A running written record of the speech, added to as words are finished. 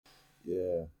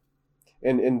Yeah.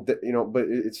 But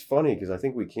it's funny because I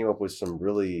think we came up with some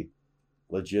really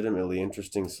legitimately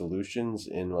interesting solutions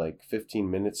in like 15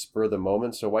 minutes spur of the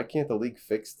moment. So why can't the league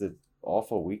fix the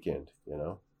awful weekend,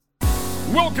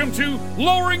 Welcome to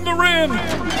Lowering the Rim.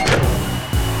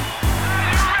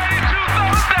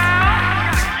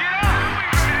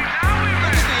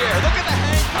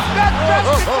 That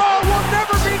basketball will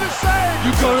never be the same.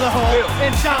 You go to the hole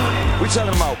and dominate. We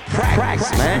talking about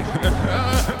practice, man.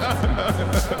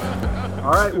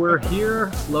 All right, we're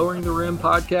here, Lowering the Rim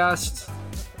podcast.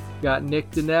 Got Nick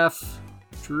Deneff,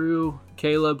 Drew,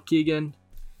 Caleb, Keegan.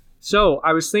 So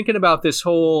I was thinking about this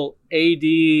whole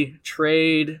AD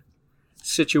trade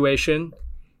situation,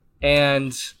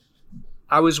 and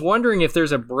I was wondering if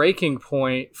there's a breaking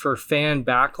point for fan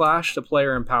backlash to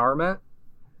player empowerment.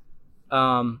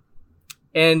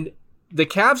 And the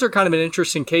Cavs are kind of an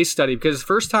interesting case study because the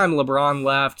first time LeBron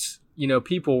left,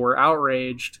 people were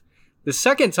outraged. The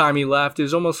second time he left, it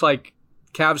was almost like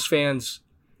Cavs fans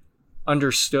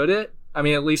understood it. I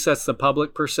mean, at least that's the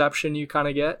public perception you kind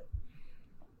of get.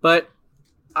 But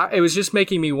it was just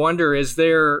making me wonder, is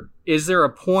there a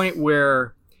point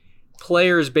where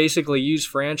players basically use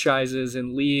franchises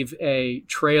and leave a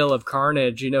trail of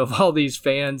carnage, of all these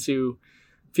fans who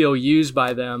feel used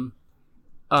by them?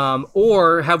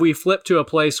 Or have we flipped to a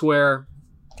place where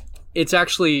it's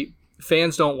actually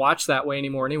fans don't watch that way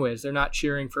anymore anyways? They're not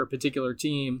cheering for a particular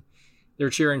team. They're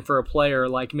cheering for a player,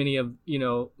 like many of,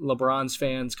 LeBron's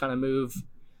fans kind of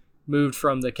moved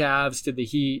from the Cavs to the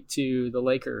Heat to the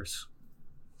Lakers.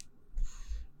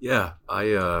 Yeah,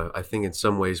 I think in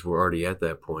some ways we're already at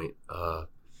that point.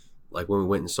 Like when we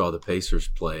went and saw the Pacers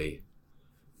play,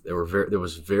 there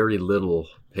was very little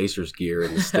Pacers gear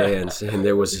in the stands, and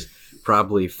there was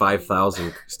probably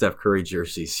 5,000 Steph Curry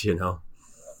jerseys.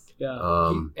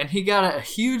 Yeah, And he got a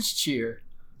huge cheer.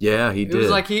 Yeah, he did. It was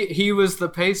like he was the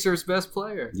Pacers' best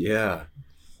player. Yeah,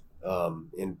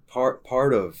 and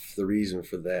part of the reason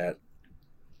for that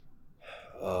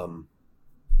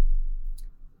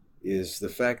is the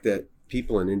fact that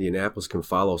people in Indianapolis can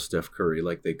follow Steph Curry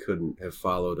like they couldn't have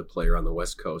followed a player on the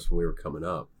West Coast when we were coming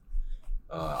up.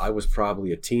 I was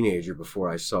probably a teenager before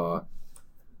I saw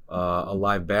a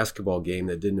live basketball game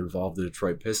that didn't involve the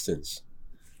Detroit Pistons.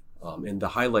 And the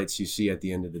highlights you see at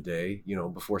the end of the day,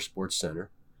 before SportsCenter,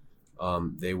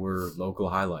 they were local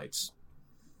highlights.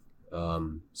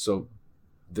 So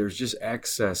there's just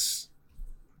access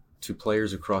to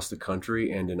players across the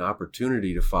country and an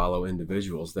opportunity to follow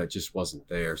individuals that just wasn't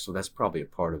there. So that's probably a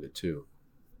part of it too.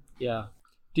 Yeah.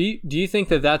 Do you think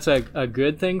that that's a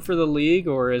good thing for the league,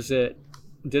 or does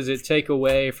it take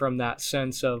away from that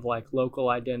sense of like local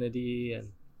identity?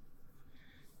 And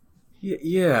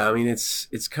yeah, I mean it's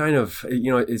kind of,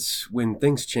 it's when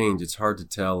things change, it's hard to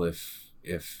tell if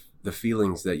the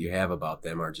feelings that you have about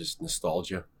them are just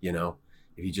nostalgia, if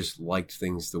you just liked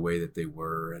things the way that they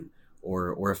were, and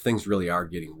or if things really are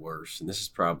getting worse. And this is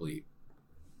probably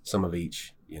some of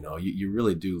each. You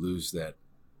really do lose that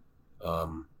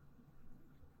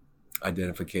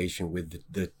identification with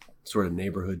the sort of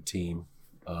neighborhood team.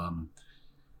 And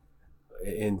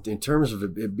in terms of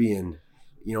it being,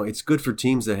 it's good for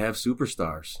teams that have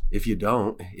superstars. If you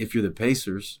don't, if you're the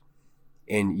Pacers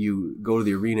and you go to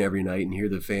the arena every night and hear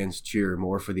the fans cheer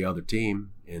more for the other team,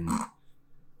 and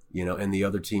and the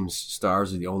other team's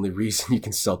stars are the only reason you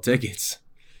can sell tickets,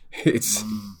 it's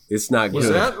not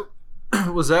good.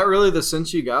 Was that really the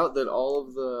sense you got, that all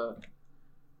of the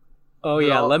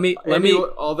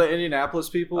all the Indianapolis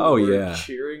people were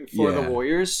cheering for the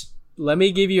Warriors? Let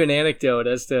me give you an anecdote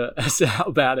as to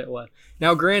how bad it was.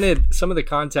 Now, granted, some of the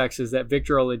context is that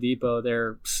Victor Oladipo,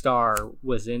 their star,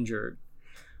 was injured.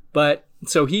 But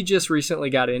so he just recently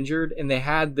got injured, and they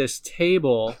had this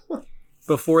table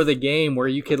before the game where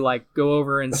you could like go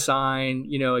over and sign,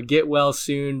 a get well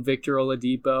soon Victor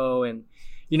Oladipo. And,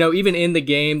 even in the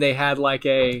game, they had like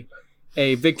a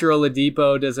Victor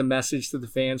Oladipo does a message to the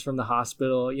fans from the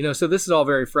hospital, so this is all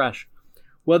very fresh.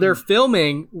 Well, they're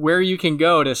filming where you can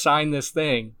go to sign this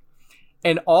thing.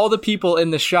 And all the people in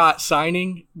the shot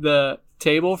signing the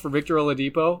table for Victor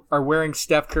Oladipo are wearing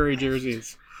Steph Curry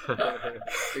jerseys.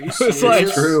 It was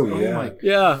like true,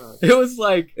 yeah. It was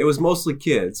like it was mostly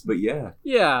kids, but yeah.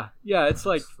 It's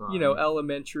like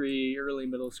elementary, early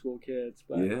middle school kids.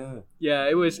 But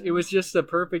it was just a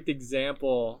perfect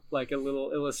example, like a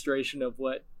little illustration of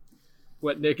what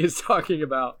Nick is talking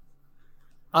about.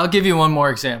 I'll give you one more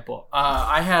example.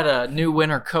 I had a new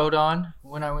winter coat on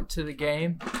when I went to the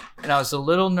game, and I was a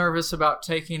little nervous about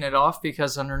taking it off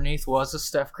because underneath was a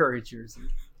Steph Curry jersey.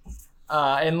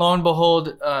 And lo and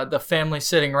behold, the family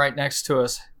sitting right next to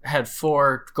us had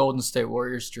 4 Golden State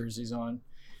Warriors jerseys on.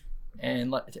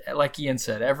 And like Ian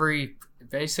said, I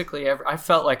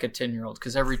felt like a 10-year-old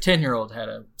because every 10-year-old had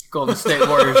a Golden State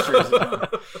Warriors jersey on.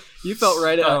 You felt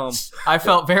right at home. I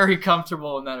felt very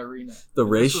comfortable in that arena. The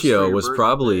ratio was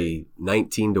probably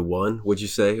 19-1. Would you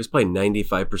say it was probably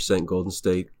 95% Golden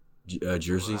State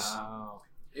jerseys? Wow,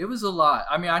 it was a lot.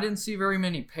 I mean, I didn't see very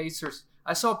many Pacers.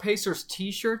 I saw Pacers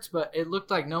T-shirts, but it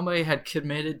looked like nobody had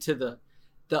committed to the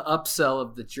upsell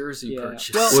of the jersey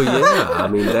purchase. Well, yeah. I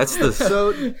mean, that's the.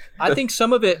 So I think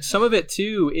some of it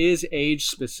too is age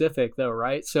specific, though,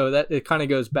 right? So that it kind of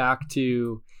goes back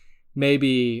to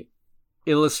maybe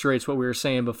illustrates what we were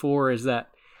saying before, is that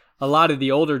a lot of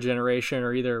the older generation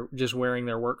are either just wearing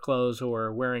their work clothes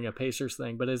or wearing a Pacers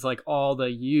thing, but it's like all the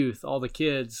youth, all the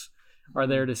kids are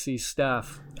there to see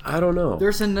Steph. I don't know.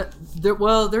 There's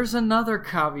another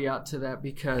caveat to that,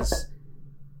 because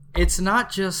it's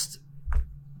not just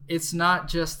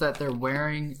that they're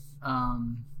wearing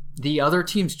the other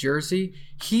team's jersey.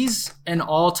 He's an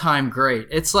all-time great.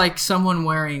 It's like someone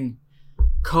wearing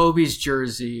Kobe's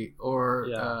jersey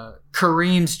or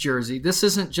Kareem's jersey. This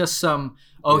isn't just some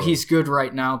he's good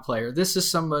right now player. This is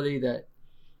somebody that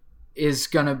is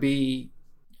going to be,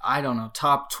 I don't know,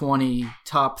 top 20,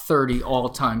 top 30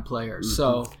 all-time players.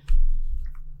 Mm-hmm. So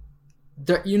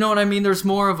you know what I mean? There's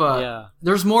more of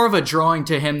a drawing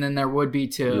to him than there would be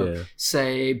to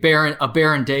say a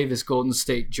Baron Davis Golden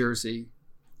State jersey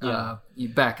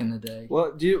back in the day.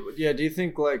 Well, do you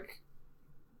think, like,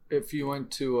 if you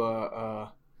went to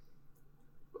a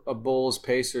Bulls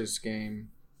Pacers game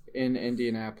in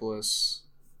Indianapolis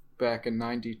back in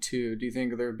 '92, do you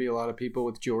think there would be a lot of people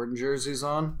with Jordan jerseys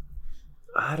on?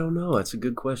 I don't know. That's a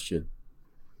good question.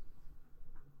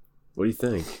 What do you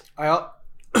think?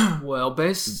 Well,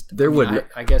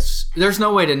 I guess there's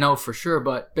no way to know for sure,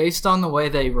 but based on the way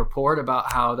they report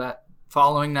about how that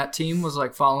following that team was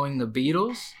like following the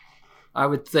Beatles, I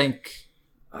would think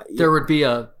there would be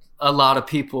a lot of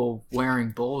people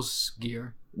wearing Bulls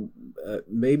gear.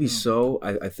 Maybe so.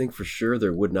 I think for sure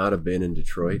there would not have been in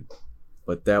Detroit,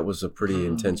 but that was a pretty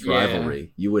intense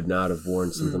rivalry. You would not have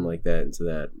worn something like that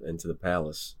into the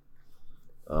Palace.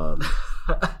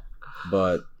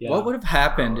 But what would have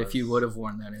happened if you would have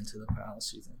worn that into the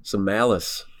Palace, you think? Some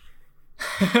malice.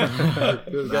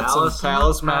 We've got some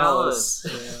Palace malice.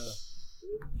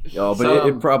 Yeah. Oh, but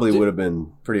it probably would have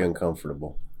been pretty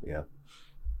uncomfortable. Yeah.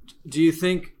 Do you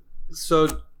think so?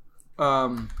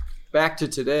 Back to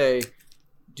today,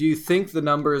 do you think the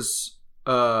numbers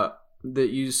that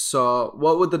you saw?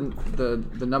 What would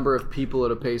the number of people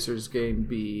at a Pacers game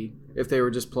be if they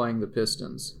were just playing the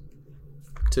Pistons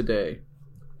today?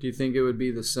 Do you think it would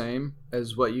be the same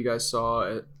as what you guys saw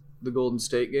at the Golden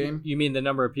State game? You mean the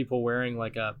number of people wearing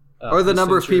like or the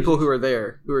number of people who are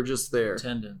there, who are just there?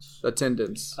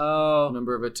 Attendance. Oh.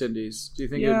 Number of attendees. Do you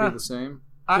think it would be the same?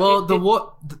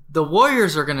 The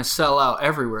Warriors are going to sell out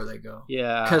everywhere they go.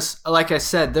 Yeah. Because, like I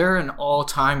said, they're an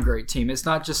all-time great team. It's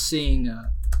not just seeing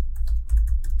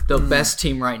the best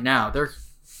team right now. They're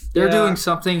doing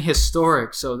something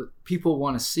historic, so people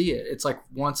want to see it. It's like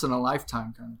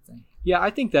once-in-a-lifetime kind of thing. Yeah,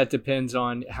 I think that depends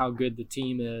on how good the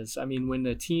team is. I mean, when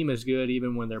the team is good,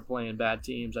 even when they're playing bad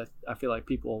teams, I feel like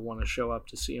people want to show up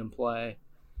to see them play.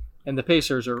 And the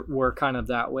Pacers were kind of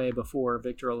that way before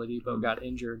Victor Oladipo got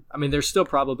injured. I mean, they're still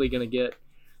probably going to get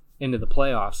into the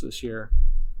playoffs this year.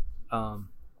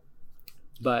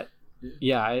 But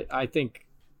yeah, I think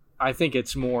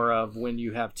it's more of when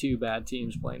you have two bad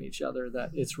teams playing each other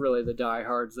that it's really the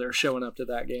diehards that are showing up to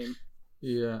that game.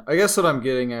 Yeah, I guess what I'm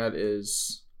getting at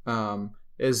is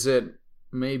it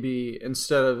maybe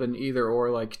instead of an either or,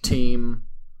 like team,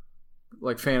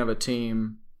 like fan of a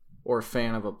team or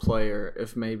fan of a player,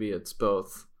 if maybe it's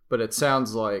both. But it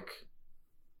sounds like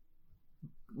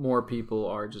more people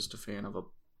are just a fan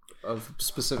of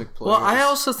specific players. Well, I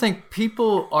also think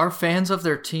people are fans of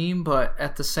their team, but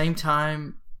at the same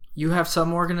time, you have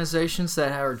some organizations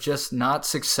that are just not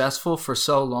successful for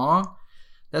so long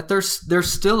that they're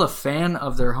still a fan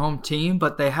of their home team,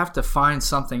 but they have to find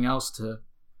something else to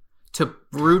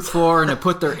root for and to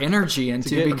put their energy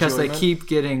into because they keep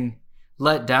getting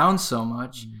let down so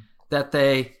much that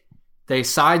they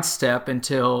sidestep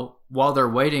until while they're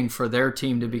waiting for their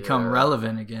team to become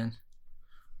relevant again.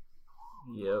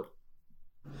 Yep.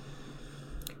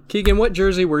 Keegan, what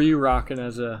jersey were you rocking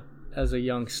as a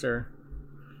youngster?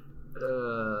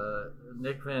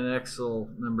 Nick Van Exel,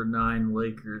 number 9,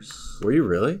 Lakers. Were you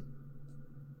really?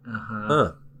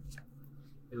 Huh.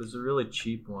 It was a really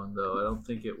cheap one, though. I don't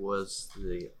think it was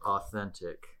the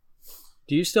authentic.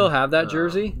 Do you still have that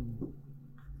jersey?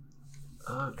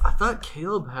 I thought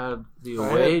Caleb had the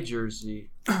away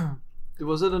jersey.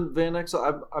 Was it a Van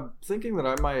Exel? I'm thinking that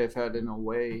I might have had an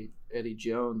away Eddie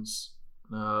Jones.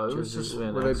 No, it was just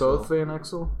Van Exel. Were they both Van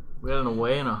Exel? We had an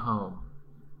away and a home.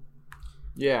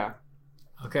 Yeah.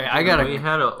 Okay, We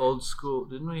had an old school.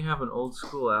 Didn't we have an old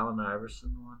school Allen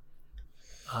Iverson one?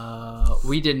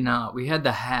 We did not. We had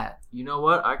the hat. You know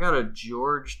what? I got a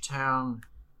Georgetown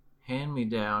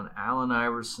hand-me-down Allen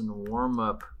Iverson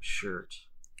warm-up shirt.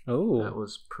 Oh, That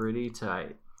was pretty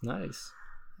tight. nice.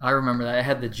 I remember that. It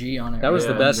had the G on it. That was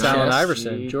Yeah, the best Allen Chess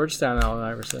Iverson. G. Georgetown Allen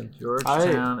Iverson.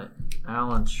 Georgetown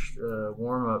Allen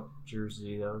warm-up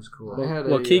jersey. That was cool. I had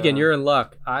Well, a, Keegan, you're in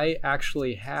luck. I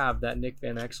actually have that Nick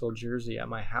Van Exel jersey at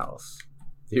my house.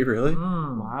 Do you really?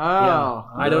 Wow.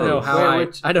 I don't know how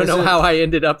I don't know how I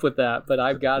ended up with that, but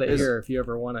I've got it here if you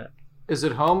ever want it. Is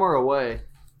it home or away?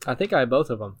 I think I have both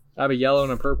of them. I have a yellow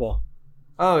and a purple.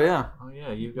 Oh, yeah. Oh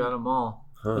yeah, you got them all.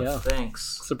 Huh. Yeah.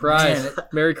 Thanks. Surprise. Man,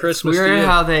 Merry Christmas to Weird you.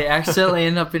 how they accidentally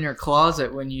end up in your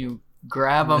closet when you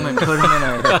grab them and put them in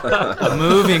a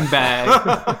moving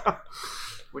bag.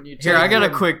 When you Here, take I got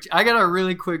them- a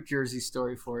really quick jersey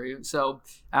story for you. So,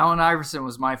 Allen Iverson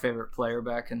was my favorite player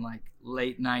back in like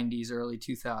late 90s, early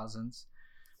 2000s.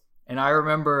 And I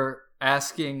remember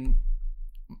asking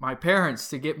my parents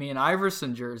to get me an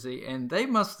Iverson jersey, and they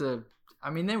must have,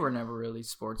 I mean, they were never really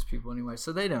sports people anyway,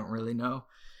 so they don't really know.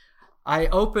 I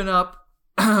open up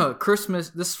Christmas,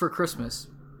 this is for Christmas.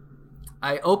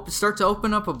 I start to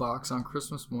open up a box on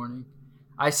Christmas morning.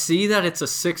 I see that it's a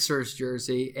Sixers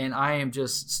jersey, and I am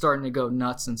just starting to go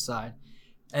nuts inside.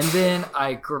 And then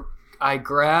I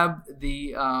grab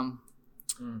the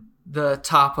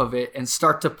top of it and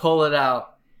start to pull it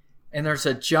out, and there's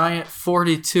a giant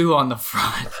 42 on the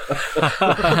front.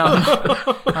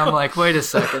 And I'm like, wait a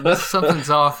second, something's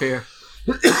off here.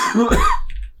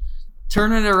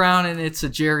 Turn it around, and it's a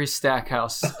Jerry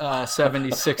Stackhouse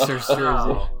 76ers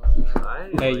jersey.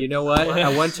 Hey, you know what?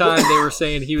 At one time they were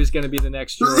saying he was going to be the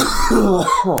next Jordan.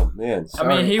 Oh man! I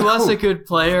mean, he was a good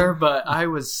player, but I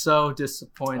was so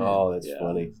disappointed. Oh, that's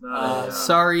funny.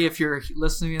 Sorry if you're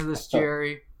listening to this,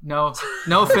 Jerry. No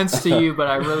offense to you, but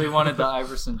I really wanted the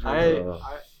Iverson jersey.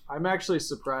 I'm actually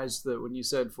surprised that when you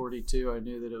said 42, I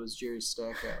knew that it was Jerry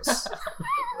Stackhouse.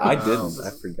 I didn't. I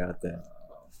forgot that.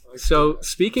 So,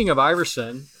 speaking of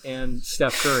Iverson and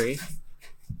Steph Curry,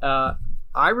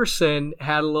 Iverson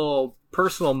had a little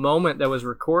personal moment that was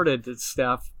recorded to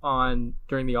Steph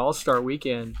during the All-Star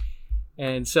weekend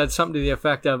and said something to the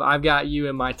effect of, "I've got you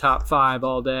in my top 5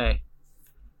 all day."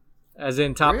 As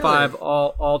in top Really? 5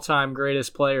 all-time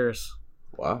greatest players.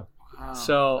 Wow. Wow.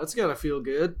 So That's got to feel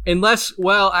good. unless,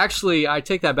 well, actually, I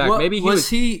take that back. Maybe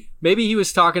he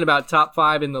was talking about top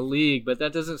 5 in the league, but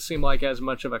that doesn't seem like as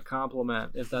much of a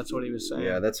compliment if that's what he was saying.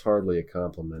 Yeah, that's hardly a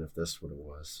compliment if that's what it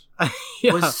was.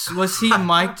 Yeah. Was he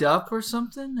mic'd up or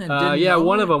something? And didn't Yeah, know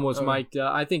one it? of them was Or- mic'd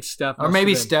up. I think Steph. Or must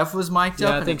maybe have been. Steph was mic'd up. Yeah,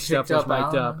 I and think it Steph picked was up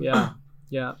mic'd Allen. up. Yeah,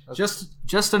 yeah,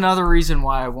 Just another reason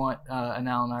why I want an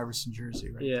Allen Iverson jersey.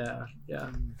 Right?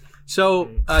 yeah. So,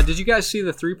 did you guys see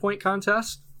the 3-point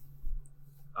contest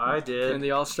I did. in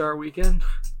the All-Star weekend?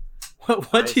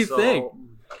 What do you think?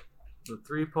 The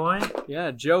 3-point?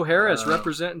 Yeah, Joe Harris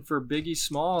representing for Biggie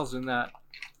Smalls in that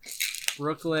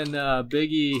Brooklyn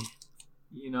Biggie.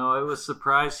 You know, I was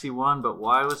surprised he won, but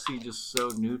why was he just so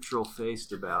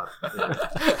neutral-faced about it?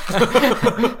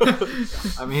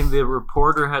 I mean, the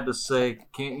reporter had to say,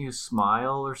 "Can't you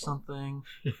smile?" or something.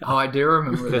 Oh, I do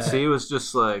remember Because that. he was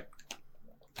just like,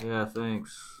 "Yeah,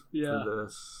 thanks Yeah. for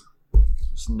this."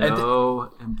 Just no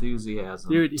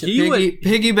enthusiasm. Dude, To he would.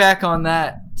 piggyback on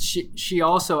that, she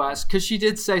also asked, because she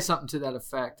did say something to that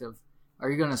effect of, "Are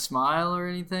you going to smile or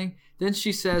anything?" Then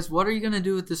she says, "What are you going to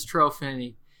do with this trophy?" And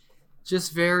he,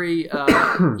 just very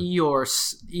Eeyore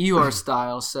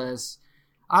style, says,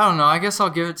 "I don't know. I guess I'll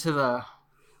give it to the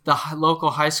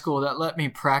local high school that let me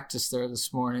practice there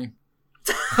this morning."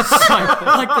 It's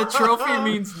like the trophy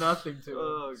means nothing to him.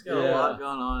 Oh, he's got Yeah. a lot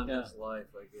going on in Yeah. his life,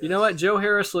 I guess. You know what? Joe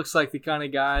Harris looks like the kind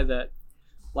of guy that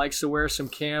likes to wear some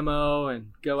camo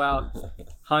and go out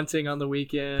hunting on the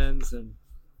weekends, and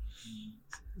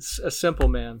a simple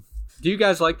man. Do you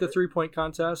guys like the 3-point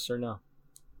contest or no?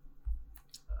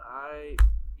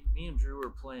 Me and Drew were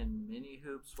playing mini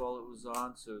hoops while it was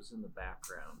on, so it was in the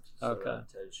background. So Okay. that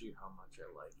tells you how much I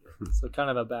like it. So kind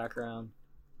of a background.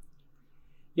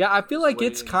 Yeah, I feel like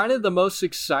it's waiting. kind of the most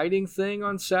exciting thing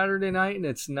on Saturday night, and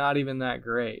it's not even that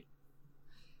great.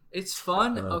 It's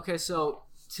fun. Okay, so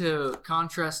to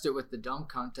contrast it with the dunk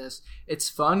contest, it's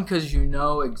fun because you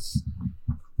know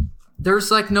there's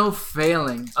like no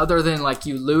failing other than like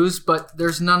you lose, but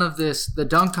there's none of this. The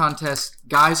dunk contest,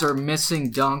 guys are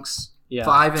missing dunks Yeah.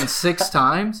 5 and 6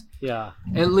 times. Yeah.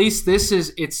 At least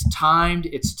it's timed,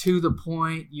 it's to the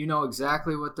point, you know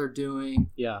exactly what they're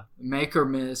doing, Yeah. make or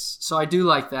miss. So I do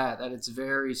like that it's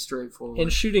very straightforward.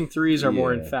 And shooting threes are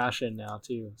more in Yeah. fashion now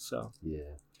too. So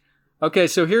Yeah. okay,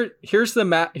 so here's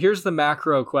the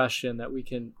macro question that we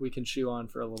can chew on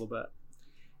for a little bit.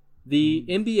 The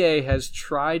NBA has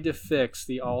tried to fix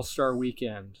the All-Star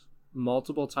weekend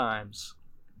multiple times.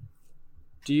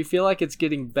 Do you feel like it's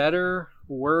getting better,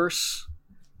 worse?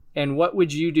 And what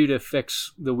would you do to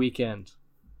fix the weekend?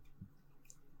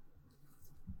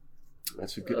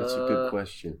 That's a good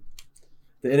question.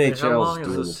 The how NHL long is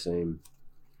is doing the this? same.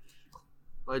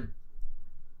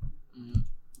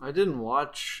 I didn't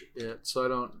watch it, so I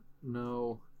don't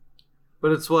know.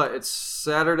 But it's what? It's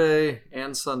Saturday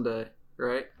and Sunday,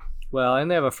 right? Well, and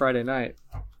they have a Friday night.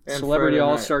 And Celebrity Friday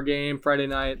night. All-Star game Friday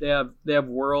night. They have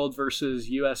World versus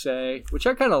USA, which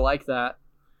I kind of like that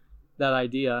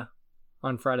idea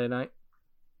on Friday night.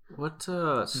 What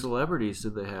celebrities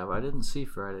did they have? I didn't see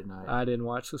Friday night. I didn't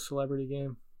watch the celebrity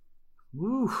game.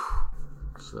 Woo.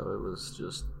 So it was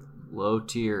just low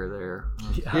tier there.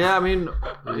 Yeah, I mean,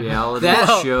 Reality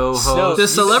That- show so- host. the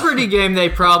celebrity game they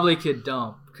probably could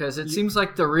dump because it seems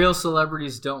like the real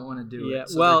celebrities don't want to do Yeah. it.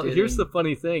 So Well, they're here's the getting-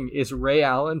 funny thing: is Ray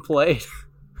Allen played?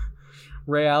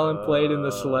 Ray Allen played in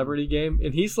the celebrity game,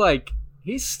 and he's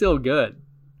still good.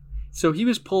 So he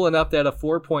was pulling up at a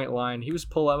 4-point line. He was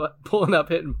pulling up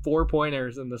hitting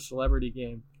 4-pointers in the celebrity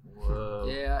game. Whoa.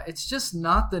 Yeah, it's just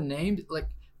not the name. Like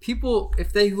people,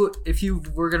 if you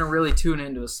were gonna really tune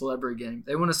into a celebrity game,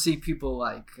 they want to see people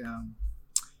like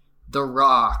The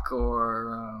Rock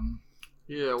or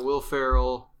yeah, Will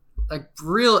Ferrell. like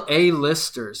real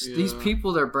A-listers. Yeah. These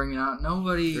people they're bringing out,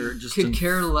 nobody They're just could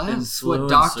care less what influencers.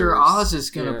 Dr. Oz is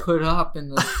gonna Yeah. put up in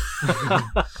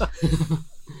the.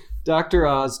 Dr.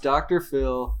 Oz, Dr.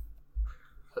 Phil.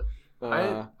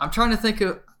 I'm trying to think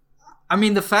of. I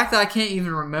mean, the fact that I can't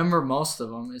even remember most of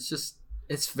them,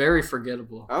 it's very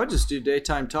forgettable. I would just do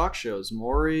daytime talk shows.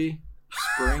 Maury,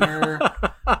 Springer,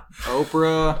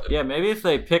 Oprah. Yeah, maybe if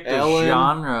they picked Ellen. a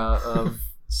genre of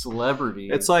celebrity.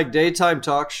 It's like daytime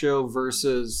talk show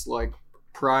versus like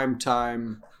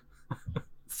primetime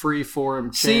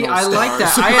freeform. See, channel I like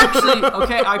that.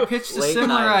 stars. I pitched a Late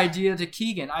similar night. idea to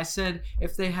Keegan. I said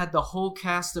if they had the whole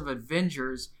cast of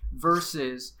Avengers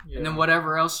versus and then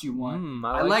whatever else you want.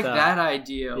 I I like like that. that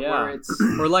idea Yeah. where it's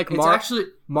Or like it's actually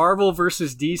Marvel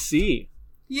versus DC.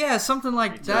 yeah, something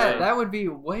like that. Right. That would be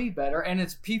way better and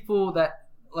it's people that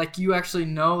like you actually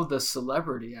know the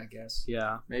celebrity, I guess.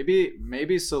 Yeah.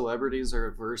 Maybe celebrities are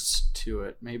averse to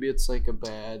it. Maybe it's like a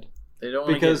bad. they don't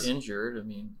want to because- get injured. I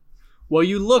mean, Well,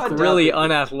 you look I doubt really it.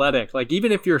 unathletic. Like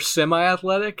even if you're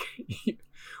semi-athletic,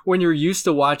 when you're used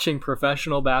to watching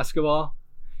professional basketball,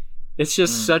 it's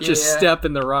just such a Yeah. step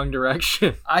in the wrong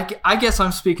direction. I guess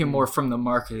I'm speaking more from the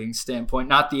marketing standpoint,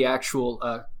 not the actual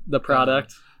The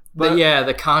product. but yeah,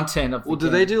 the content of the Well, do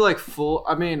game. they do like full?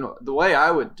 I mean, the way I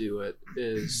would do it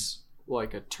is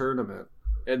like a tournament,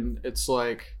 and it's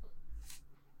like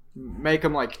make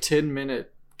them like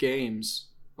 10-minute games.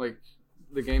 Like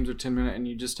the games are 10-minute, and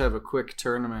you just have a quick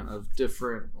tournament of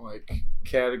different like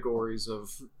categories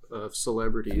of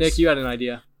celebrities. Nick, you had an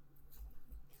idea.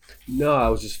 No, I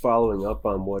was just following up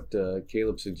on what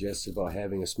Caleb suggested about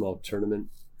having a small tournament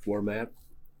format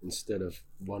instead of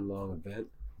one long event.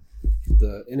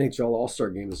 The NHL All-Star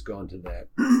Game has gone to that.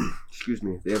 Excuse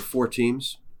me. They have 4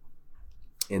 teams,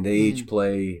 and they each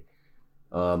play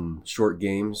short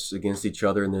games against each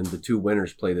other, and then the 2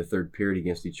 winners play the third period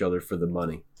against each other for the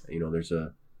money. You know, there's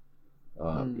a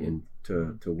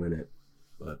to win it.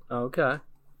 But Okay.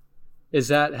 Has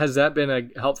that been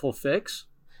a helpful fix?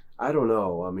 I don't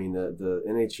know. I mean, the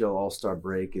NHL All-Star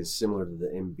break is similar to the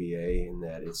NBA in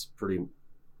that it's pretty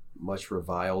much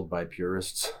reviled by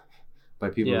purists, by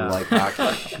people Yeah. who like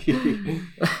hockey.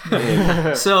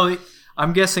 And So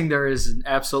I'm guessing there is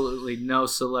absolutely no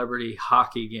celebrity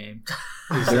hockey game.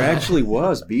 there actually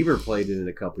was. Bieber played in it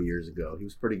a couple years ago. He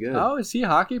was pretty good. Oh, is he a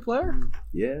hockey player?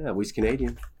 Yeah, he's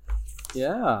Canadian.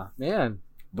 Yeah, man.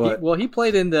 But He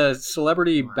played in the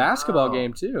celebrity basketball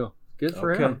game too. Good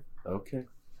for okay, him. okay.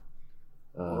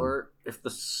 or if the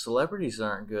celebrities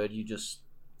aren't good, you just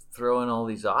throw in all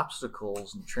these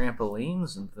obstacles and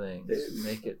trampolines and things. And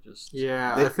make it just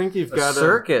Yeah, They- I think you've a got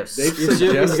circus.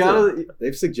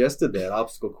 they've suggested that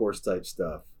obstacle course type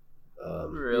stuff.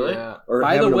 Really? Yeah. Or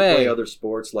By the having them way- play other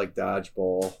sports like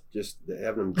dodgeball. Just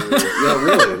having them do it. Yeah,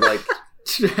 really.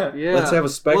 Like, Yeah. let's have a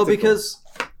spectacle. Well, because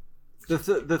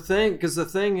the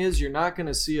thing is, you're not going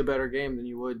to see a better game than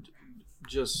you would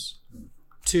just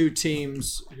 2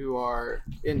 teams who are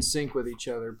in sync with each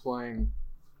other playing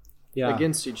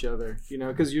against each other,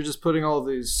 because you're just putting all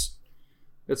these.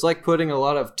 It's like putting a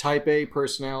lot of type A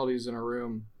personalities in a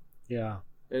room. Yeah.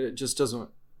 It just doesn't.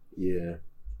 Yeah.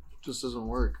 Just doesn't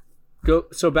work.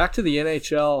 So back to the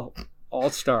NHL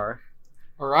All-Star.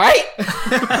 All right.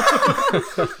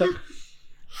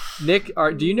 Nick,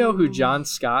 do you know who John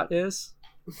Scott is?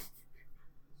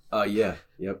 Yeah.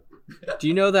 Yep. Do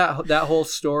you know that whole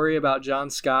story about John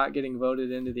Scott getting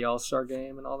voted into the All-Star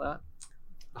game and all that?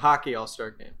 Hockey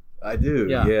All-Star game. I do.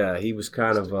 Yeah. Yeah. He was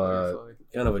kind of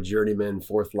a journeyman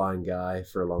fourth line guy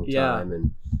for a long time,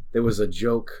 and there was a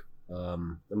joke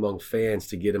among fans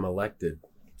to get him elected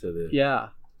to the. Yeah.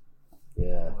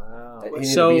 Yeah. Wow.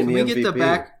 So Can we get the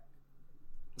MVP.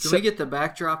 we get the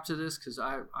backdrop to this? Because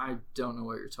I don't know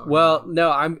what you're talking Well, about.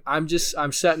 no,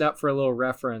 I'm setting up for a little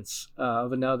reference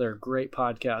of another great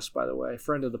podcast, by the way,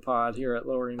 friend of the pod here at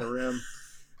Lowering the Rim,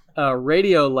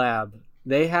 Radio Lab.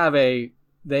 They have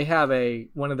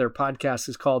one of their podcasts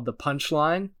is called The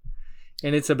Punchline,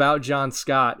 and it's about John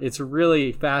Scott. It's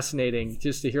really fascinating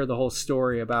just to hear the whole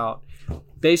story about.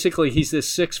 Basically, he's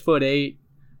this 6'8"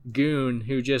 goon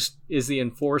who just is the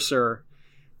enforcer,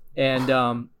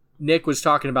 and Nick was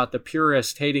talking about the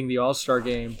purist hating the All-Star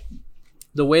game.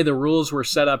 The way the rules were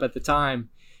set up at the time,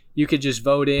 you could just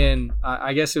vote in.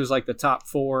 I guess it was like the top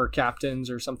 4 captains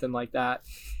or something like that,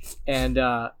 and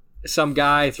some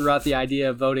guy threw out the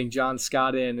idea of voting John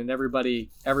Scott in, and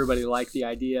everybody liked the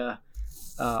idea.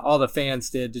 All the fans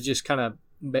did, to just kind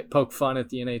of poke fun at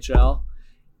the NHL.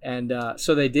 And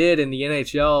so they did, and the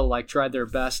NHL tried their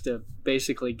best to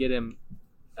basically get him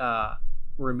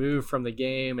removed from the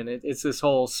game, and it's this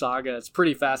whole saga. It's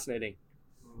pretty fascinating.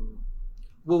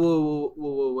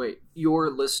 Whoa, wait.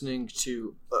 You're listening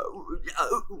to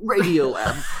Radio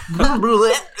Lab.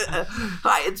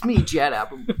 Hi, it's me, Chad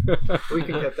Apple. We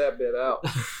can cut that bit out.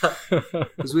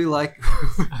 Because we like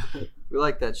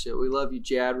that shit. We love you,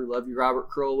 Chad. We love you, Robert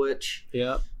Krulwich.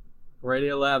 Yep.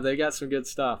 Radio Lab, they got some good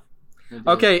stuff.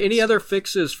 Okay, any other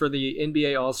fixes for the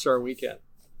NBA All-Star Weekend?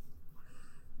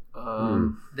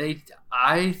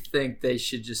 I think they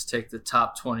should just take the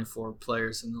top 24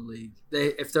 players in the league.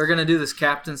 If they're going to do this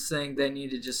captains thing, they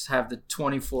need to just have the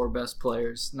 24 best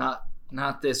players, not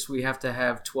this. We have to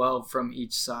have 12 from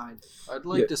each side. I'd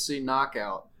like to see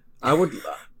knockout. I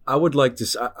would like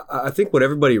to. I think what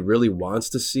everybody really wants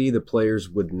to see, the players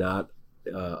would not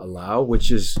allow,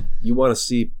 which is you want to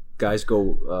see guys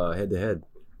go head to head.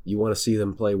 You want to see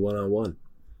them play one-on-one.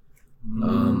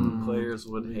 Players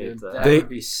would hate that. That would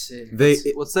be sick.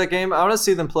 What's that game? I want to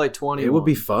see them play 20. It would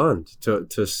be fun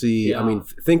to see. Yeah. I mean,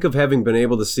 think of having been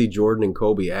able to see Jordan and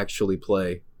Kobe actually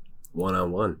play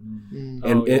one-on-one,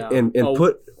 and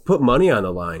put money on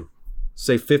the line.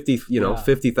 Say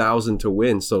 50,000 to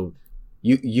win. So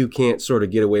you can't sort of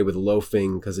get away with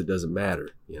loafing because it doesn't matter.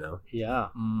 Yeah.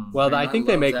 Well, I think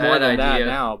they love make more than that idea.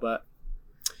 now, but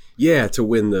yeah, to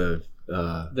win the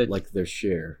their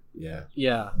share. Yeah.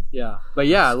 Yeah. But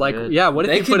what if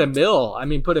They you put could- $1 million? I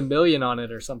mean, put $1 million on it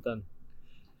or something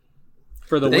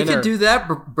for the They winner. could do that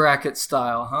bracket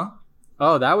style, huh?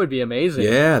 Oh, that would be amazing.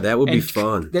 Yeah, that would be And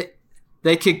fun.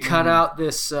 They could cut out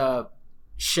this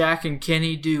Shaq and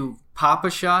Kenny do Papa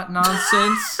Shot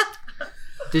nonsense.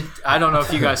 I don't know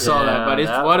if you guys saw that,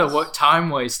 but what time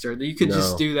waster. You could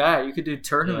just do that. You could do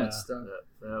tournament stuff.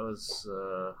 That was.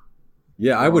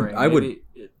 Yeah, I would Maybe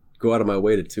go out of my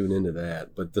way to tune into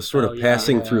that. But the sort of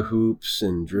passing through hoops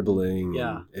and dribbling,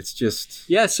 it's just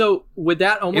So would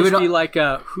that almost be like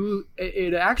a who?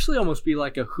 It'd actually almost be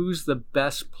like a who's the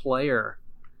best player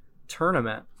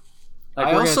tournament.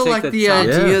 I also like the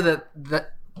idea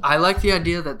that I like the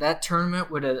idea that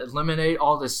tournament would eliminate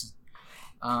all this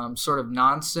sort of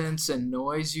nonsense and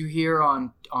noise you hear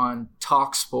on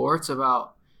Talk Sports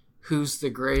about who's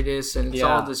the greatest, and it's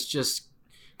all this just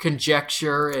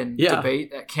conjecture and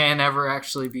debate that can't ever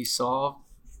actually be solved.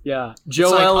 Yeah,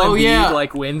 Joel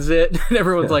Embiid wins it, and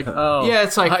everyone's like, "Oh, yeah."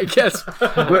 It's like I guess.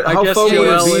 But I how guess fun would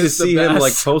Joel it be to is the see him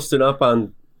best. posting up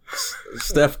on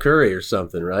Steph Curry or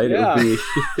something, right? Yeah. It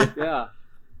would be Yeah.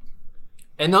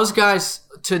 And those guys,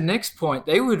 to Nick's point,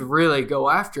 they would really go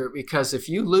after it because if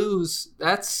you lose,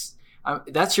 that's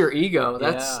your ego.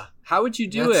 That's How would you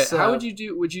do it? that's, How would you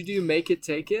do? Would you do make it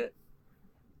take it?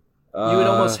 You would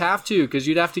almost have to, because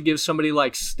you'd have to give somebody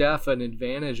like Steph an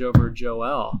advantage over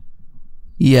Joel.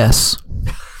 yes.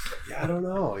 I don't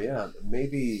know. Yeah,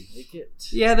 maybe.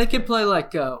 Yeah, they could play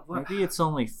like Maybe it's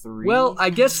only 3. Well, I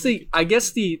guess the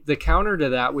counter to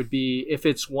that would be if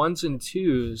it's 1s and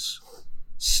 2s,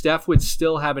 Steph would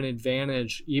still have an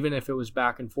advantage, even if it was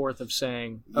back and forth of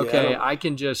saying, okay, I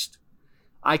can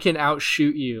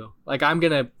outshoot you. Like I'm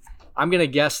gonna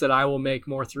guess that I will make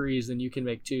more 3s than you can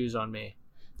make 2s on me.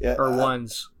 Yeah, or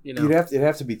ones. You know, it'd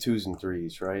have to be 2s and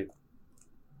 3s, right?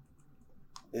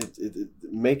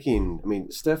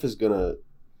 Steph is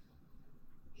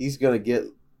he's gonna get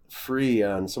free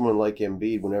on someone like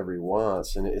Embiid whenever he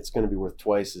wants, and it's gonna be worth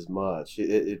twice as much.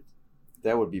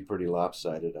 That would be pretty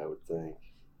lopsided, I would think.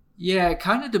 Yeah, it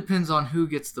kind of depends on who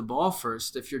gets the ball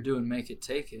first if you're doing make it,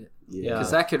 take it. Yeah.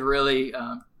 Because that could really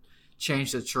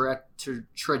change the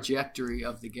trajectory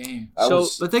of the game.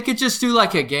 But they could just do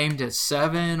like a game to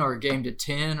 7 or a game to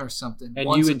 10 or something. and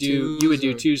Ones you would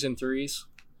do 2s and 3s.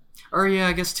 Or yeah,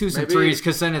 I guess 2s and Maybe- 3s,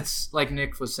 because then it's like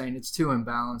Nick was saying, it's too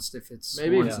imbalanced if it's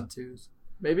Maybe- 1s Yeah. and 2s.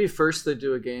 Maybe first they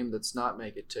do a game that's not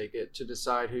make it take it to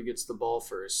decide who gets the ball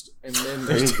first, and then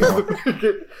There they you go.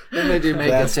 then they do make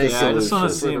That's it take the it. this one for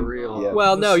the seemed- real. Yeah.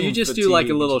 Well, no, This you seems just do like a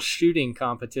fatigued. little shooting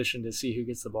competition to see who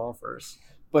gets the ball first.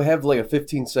 But have like a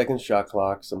 15-second shot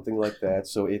clock, something like that,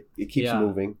 so it keeps Yeah.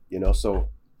 moving, So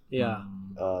Yeah,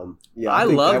 yeah, I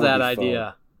think love would that be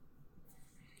idea.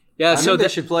 Yeah, I so think they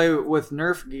that should play with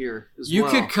Nerf gear as You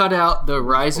well. could cut out the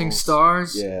rising balls.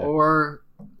 stars, Yeah. or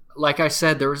like I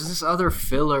said, there was this other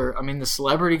filler. I mean, the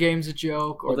celebrity game's a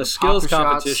joke, or well, the the skills Papa Shot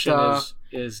competition stuff.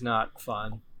 is not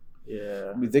fun.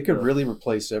 Yeah. They could really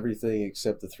replace everything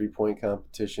except the 3-point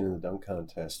competition and the dunk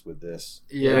contest with this.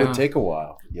 It Yeah. would take a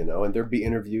while, and there'd be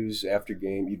interviews after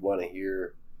game. You'd want to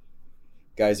hear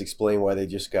guys explain why they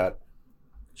just got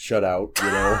shut out,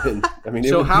 And it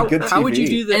So would how be good how would you TV.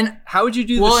 do the And- how would you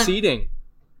do well, the and- seating?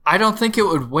 I don't think it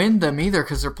would win them either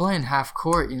because they're playing half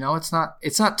court.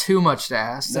 It's not too much to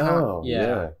ask. They're not- No, Yeah.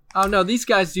 yeah. Oh no, these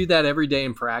guys do that every day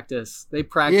in practice. They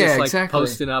practice Yeah, like exactly.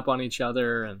 posting up on each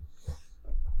other and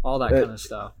all that Uh, kind of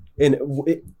stuff. And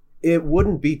it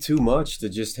wouldn't be too much to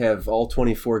just have all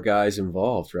 24 guys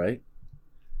involved, right?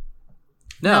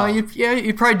 No,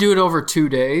 you'd probably do it over 2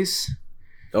 days.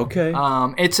 Okay.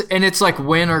 It's like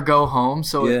win or go home,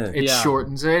 so Yeah. it Yeah.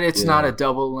 shortens it. It's Yeah. not a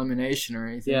double elimination or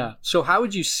anything. Yeah. So how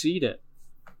would you seed it?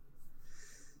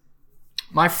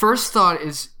 My first thought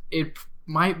is it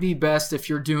might be best if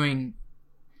you're doing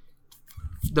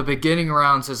the beginning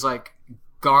rounds as like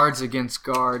guards against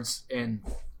guards and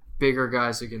bigger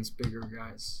guys against bigger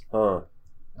guys, Huh.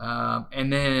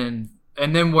 and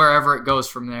then wherever it goes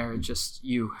from there, it just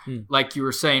like you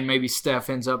were saying, maybe Steph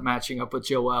ends up matching up with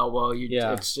Joel. Well,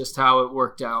 Yeah. it's just how it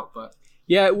worked out, but.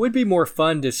 Yeah, it would be more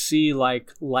fun to see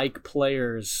like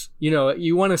players.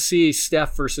 You want to see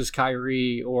Steph versus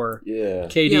Kyrie or Yeah.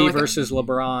 KD Yeah, like versus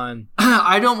LeBron.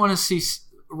 I don't want to see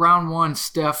round 1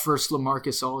 Steph versus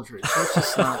LaMarcus Aldridge. That's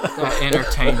just not that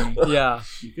entertaining. Yeah.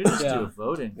 You could just Yeah. do a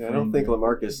voting. I don't think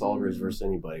LaMarcus Aldridge versus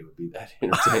anybody would be that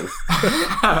entertaining.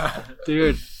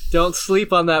 Dude, don't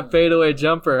sleep on that fadeaway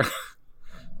jumper.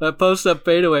 That post-up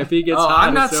fadeaway, if he gets hot,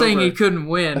 I'm not it's saying over. he couldn't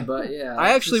win, but yeah.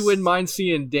 I actually just- wouldn't mind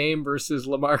seeing Dame versus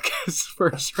LaMarcus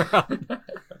first round.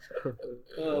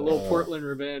 A little Portland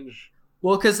revenge.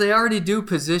 Well, because they already do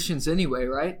positions anyway,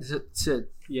 right?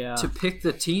 Yeah. To pick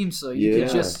the team, so you Yeah.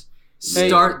 could just Hey.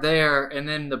 start there, and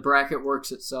then the bracket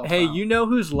works itself Hey, out. you know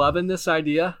who's loving this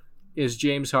idea? Is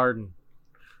James Harden.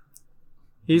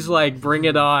 He's like, bring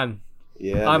it on.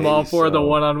 Yeah. I'm all for the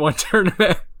one-on-one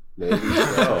tournament. Maybe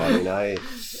so.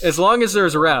 As long as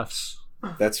there's refs.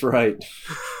 That's right.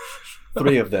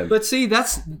 3 of them. But see,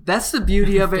 that's the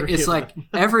beauty of it. It's like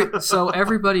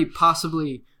everybody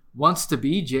possibly wants to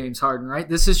be James Harden, right?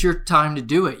 This is your time to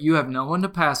do it. You have no one to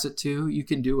pass it to. You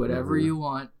can do whatever you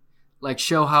want. Like,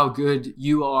 show how good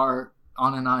you are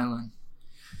on an island.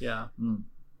 Yeah. And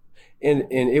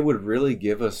it would really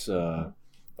give us a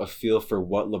feel for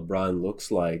what LeBron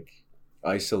looks like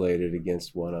isolated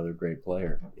against one other great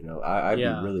player. I'd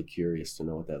Yeah. be really curious to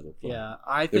know what that looked like. Yeah.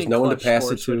 I There's think no one to Clutch pass it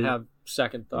Sports would to. have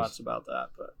second thoughts about that.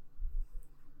 But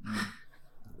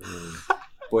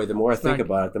Boy, the more I think not-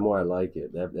 about it, the more I like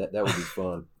it. That would be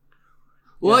fun.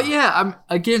 Well, yeah. I'm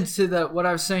again to what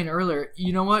I was saying earlier.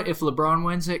 You know what? If LeBron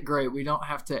wins it, great. We don't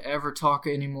have to ever talk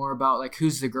anymore about like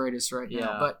who's the greatest right Yeah.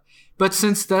 now. But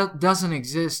since that doesn't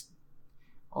exist,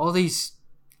 all these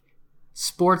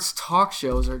sports talk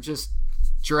shows are just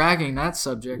dragging that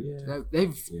subject. Yeah.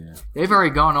 They've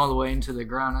already gone all the way into the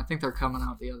ground. I think they're coming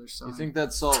out the other side. You think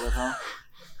that's solid, huh?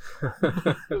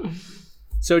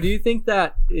 So do you think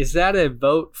is that a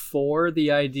vote for the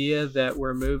idea that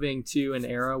we're moving to an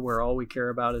era where all we care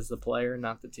about is the player,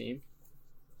 not the team?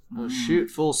 Oh, shoot,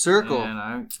 full circle.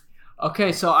 Man,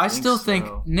 Okay, so I still think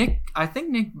so. Nick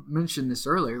mentioned this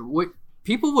earlier.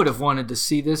 People would have wanted to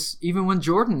see this even when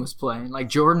Jordan was playing, like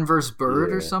Jordan versus Bird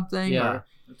or Yeah. something. Yeah. Or,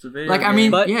 it's a video like I game.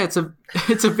 mean, But- yeah, it's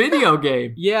a video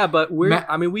game. Yeah, but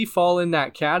we fall in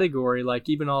that category. Like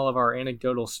even all of our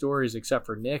anecdotal stories, except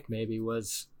for Nick, maybe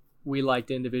we liked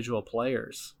individual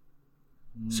players.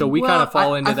 So we Well, kind of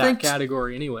fall I into that think-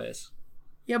 category anyways.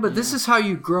 Yeah, but this is how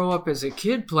you grow up as a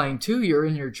kid playing too. You're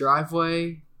in your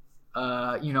driveway,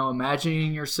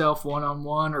 imagining yourself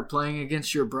 1-on-1 or playing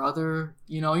against your brother.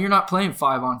 You're not playing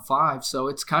 5-on-5, so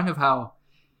it's kind of how,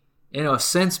 in a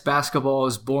sense, basketball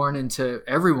is born into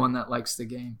everyone that likes the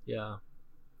game. Yeah.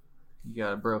 You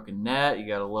got a broken net. You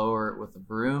got to lower it with a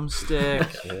broomstick.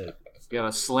 You got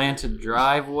a slanted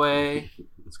driveway.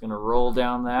 It's going to roll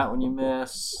down that when you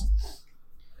miss.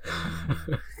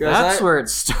 That's where it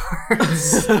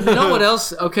starts. You know what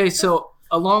else? Okay, so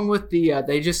along with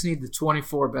they just need the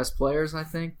 24 best players, I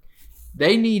think.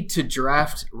 They need to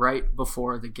draft right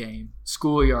before the game,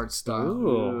 schoolyard style.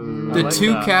 Ooh, I The like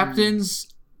two that.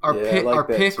 captains are Yeah, I like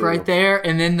that picked too. right there,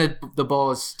 and then the ball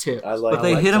is tipped. I like. But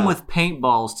they I like hit him that. with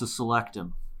paintballs to select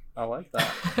him. I like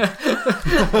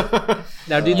that.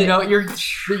 Now, do they?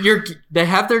 They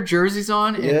have their jerseys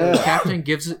on, and the Yeah. captain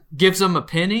gives them a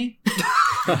penny,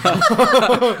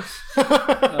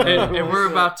 and we're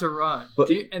about to run. But-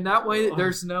 And that way,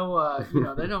 there's no,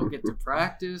 they don't get to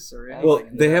practice or anything. Well,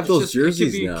 they have It's those just- it could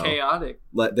jerseys be now. Chaotic.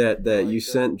 Like that like you that.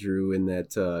 sent, Drew, in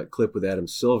that clip with Adam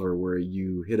Silver, where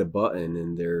you hit a button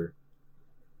and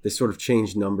they sort of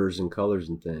change numbers and colors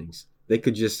and things. They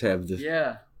could just have the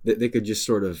Yeah. they could just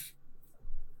sort of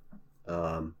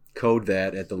code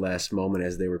that at the last moment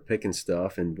as they were picking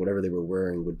stuff, and whatever they were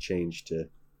wearing would change to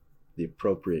the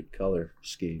appropriate color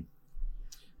scheme.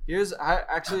 Can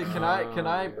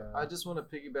I just want to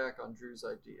piggyback on Drew's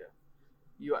idea.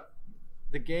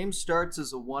 The game starts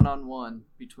as a 1-on-1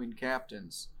 between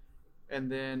captains,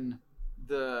 and then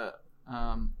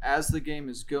as the game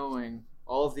is going,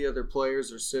 all of the other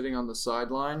players are sitting on the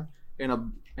sideline, and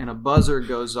a buzzer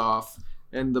goes off,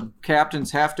 and the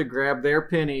captains have to grab their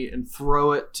penny and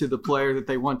throw it to the player that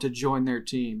they want to join their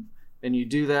team. And you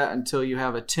do that until you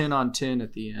have a 10-on-10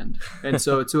 at the end. And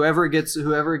so it's whoever gets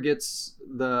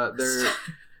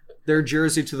their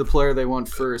jersey to the player they want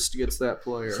first gets that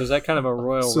player. So is that kind of a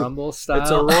Royal Rumble style?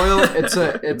 It's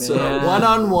a Man.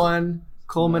 1-on-1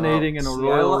 culminating in a See,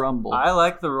 Royal Rumble. I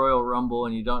like the Royal Rumble,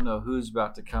 and you don't know who's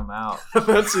about to come out.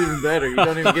 That's even better. You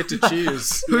don't even get to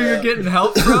choose. Who you're getting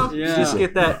help from? Yeah. Just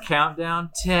get that countdown: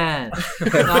 10,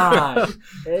 9,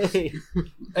 8.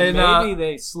 And And, maybe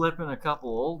they slip in a couple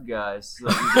old guys so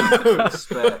that you didn't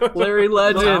expect. Larry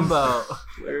Legend. Dumbo.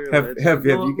 Have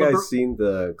you guys seen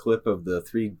the clip of the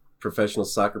 3 professional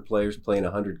soccer players playing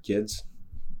 100 kids?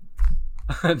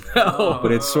 No.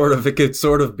 But it could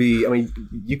sort of be. I mean,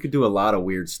 you could do a lot of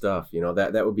weird stuff.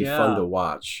 That would be fun to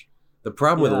watch. The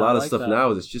problem with a Yeah, lot I of like stuff that. now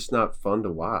is it's just not fun to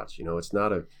watch. It's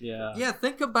not a. Yeah. Yeah,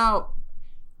 think about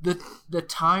the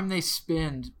time they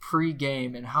spend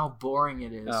pre-game and how boring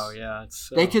it is. Oh yeah. It's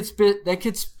They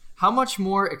could how much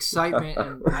more excitement,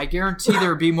 and I guarantee there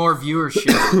would be more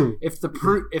viewership if the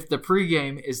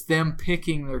pregame is them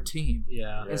picking their team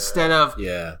Yeah. instead of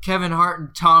Yeah. Kevin Hart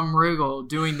and Tom Riddle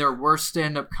doing their worst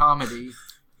stand-up comedy.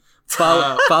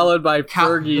 Followed by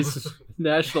Fergie's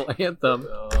national anthem.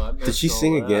 Did she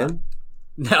sing again?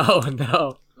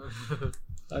 No.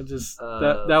 I just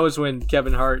that was when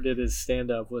Kevin Hart did his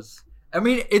stand up. I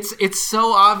mean, it's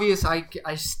so obvious. I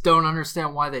just don't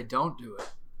understand why they don't do it.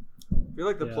 I feel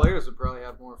like the players would probably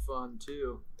have more fun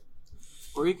too.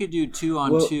 Or you could do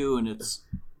 2-on-2, Well- and it's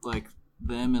like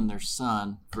them and their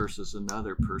son versus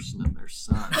another person and their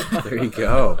son. There you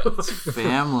go.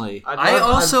 Family. I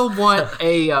also want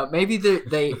a maybe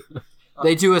they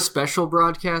do a special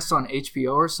broadcast on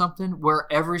HBO or something where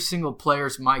every single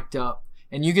player's mic'd up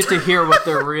and you get to hear what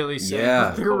they're really saying.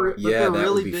 Yeah. They're that would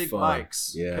really be big fun.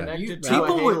 mics Yeah. connected to People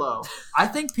a would- halo. I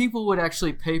think people would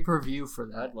actually pay per view for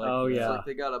that. Oh It's yeah. like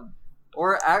they got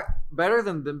better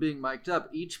than them being mic'd up.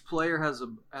 Each player has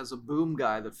a boom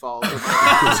guy that follows them.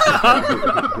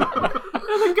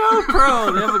 The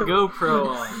GoPro. They have a GoPro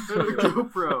on.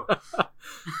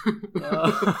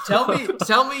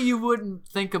 Tell me you wouldn't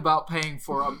think about paying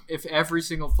for them if every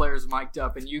single player's mic'd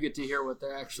up and you get to hear what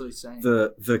they're actually saying.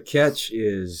 The catch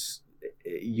is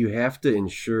you have to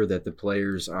ensure that the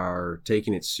players are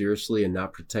taking it seriously and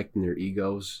not protecting their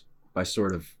egos by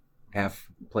sort of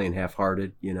playing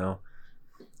half-hearted.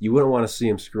 You wouldn't want to see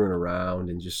them screwing around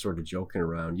and just sort of joking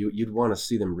around. You'd want to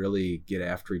see them really get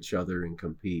after each other and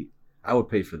compete. I would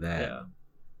pay for that.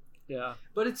 Yeah.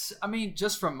 But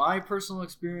just from my personal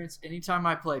experience, anytime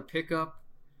I play pickup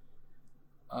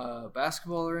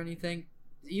basketball or anything,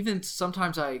 even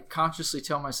sometimes I consciously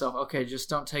tell myself, okay, just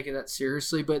don't take it that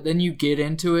seriously. But then you get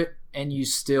into it and you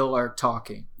still are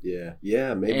talking. Yeah,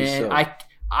 maybe And so.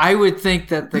 I would think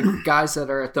that the guys that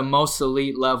are at the most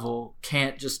elite level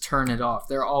can't just turn it off.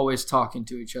 They're always talking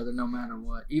to each other no matter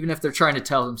what, even if they're trying to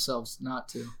tell themselves not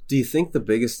to. Do you think the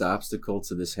biggest obstacle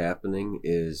to this happening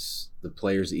is the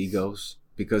players' egos?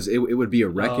 Because it would be a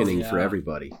reckoning for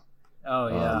everybody. Oh,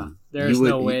 yeah. There's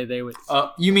no way they would.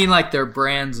 You mean like their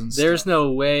brands and stuff? There's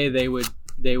no way they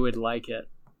would like it.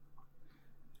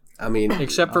 I mean,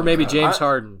 except for maybe James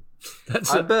Harden.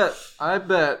 I bet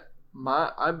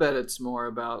it's more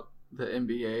about the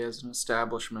NBA as an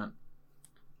establishment.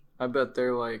 I bet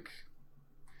they're like,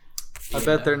 I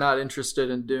bet they're not interested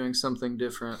in doing something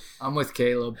different. I'm with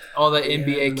Caleb. All the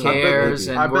NBA cares,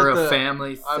 and we're a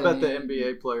family thing. I bet the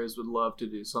NBA players would love to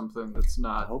do something that's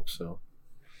not. I hope so.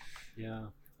 Yeah.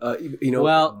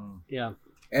 Yeah.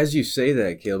 As you say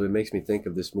that, Caleb, it makes me think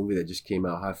of this movie that just came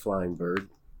out, High Flying Bird,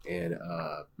 and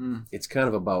it's kind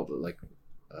of about like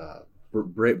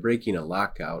breaking a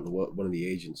lockout. And what one of the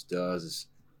agents does is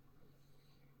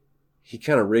he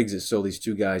kind of rigs it so these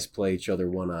two guys play each other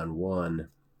one-on-one,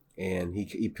 and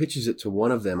he pitches it to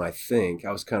one of them. I think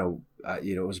I was kind of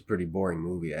it was a pretty boring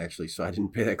movie actually, so I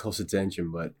didn't pay that close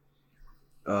attention, but.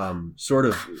 Sort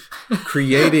of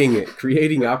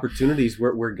creating opportunities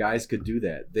where guys could do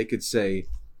that. They could say,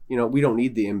 we don't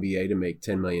need the NBA to make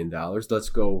 $10 million. Let's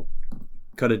go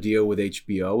cut a deal with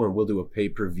HBO and we'll do a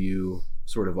pay-per-view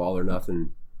sort of all or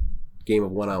nothing game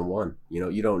of one-on-one.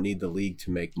 You don't need the league to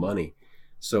make money.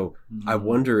 So I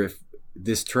wonder if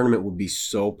this tournament would be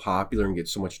so popular and get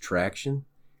so much traction,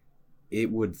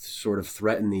 it would sort of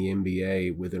threaten the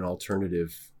NBA with an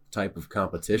alternative type of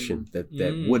competition that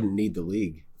wouldn't need the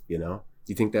league, Do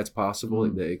you think that's possible?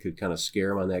 That it could kind of scare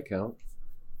them on that count?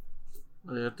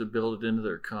 They have to build it into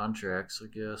their contracts, I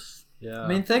guess. Yeah. I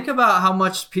mean, think about how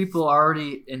much people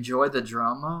already enjoy the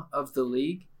drama of the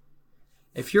league.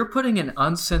 If you're putting an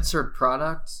uncensored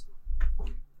product,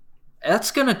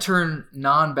 that's going to turn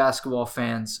non-basketball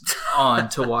fans on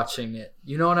to watching it.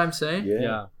 You know what I'm saying?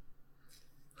 Yeah.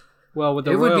 Well, with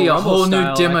the it would Royal be a Rumble whole new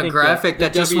style, demographic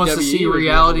that just wants to see WWE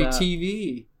reality would do that.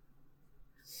 TV.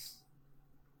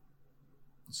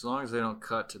 As long as they don't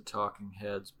cut to talking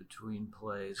heads between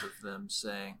plays of them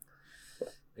saying,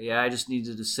 "Yeah, I just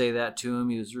needed to say that to him.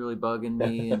 He was really bugging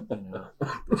me." And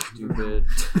stupid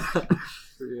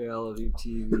reality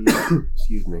TV.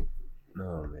 Excuse me.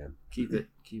 Oh man. Keep it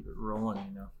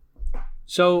rolling.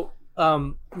 So.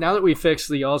 Now that we fixed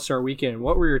the All-Star Weekend,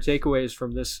 what were your takeaways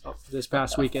from this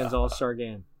past weekend's All-Star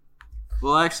game?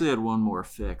 Well, I actually had one more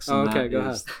fix. And okay, that go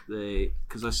is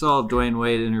because I saw Dwayne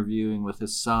Wade interviewing with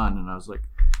his son, and I was like,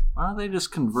 why don't they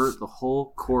just convert the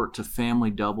whole court to family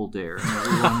double dare? And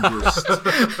everyone just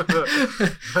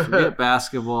forget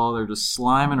basketball. They're just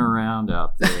sliming around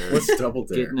out there. What's double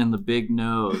dare? Getting in the big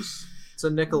nose. It's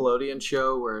a Nickelodeon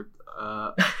show where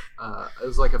it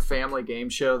was like a family game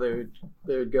show. They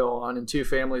would go on, and two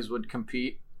families would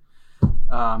compete,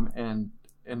 and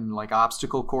in like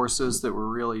obstacle courses that were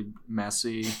really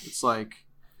messy. It's like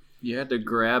you had to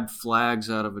grab flags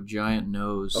out of a giant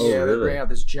nose. Oh, they really? bring out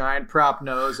this giant prop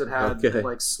nose that had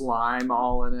like slime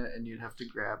all in it, and you'd have to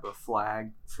grab a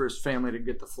flag. First family to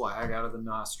get the flag out of the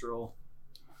nostril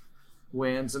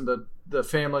wins, and the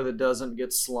family that doesn't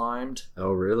get slimed.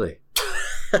 Oh, really?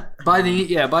 By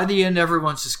the end,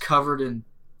 everyone's just covered in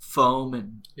foam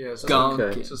and gunk.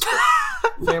 okay. And Just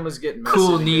families getting messy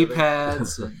cool knee together.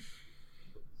 pads. And,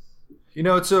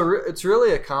 It's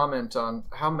really a comment on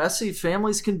how messy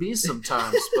families can be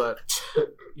sometimes. But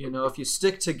if you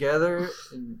stick together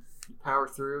and you power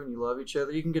through and you love each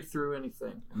other, you can get through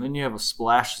anything. And then you have a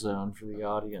splash zone for the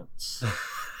audience.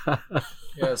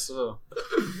 Yeah. So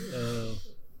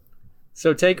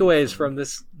So takeaways from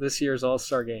this year's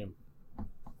All-Star game.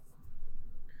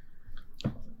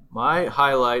 My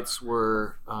highlights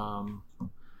were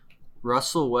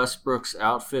Russell Westbrook's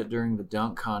outfit during the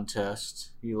dunk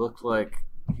contest. He looked like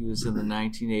he was in the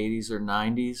 1980s or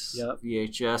 90s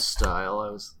VHS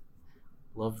style.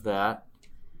 Loved that.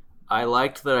 I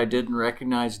liked that I didn't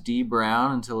recognize D.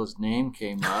 Brown until his name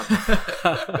came up.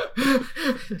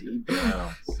 D.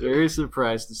 Brown. Very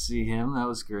surprised to see him. That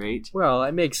was great. Well,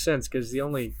 it makes sense because the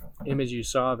only image you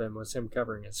saw of him was him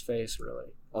covering his face,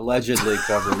 really. Allegedly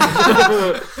covering.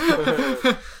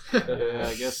 Yeah,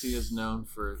 I guess he is known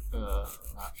for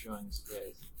not showing his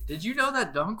face. did you know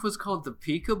that dunk was called the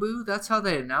Peekaboo? That's how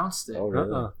they announced it. Oh,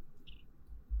 really?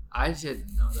 I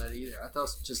didn't know that either. I thought it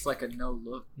was just like a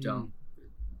no-look dunk.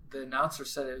 The announcer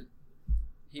said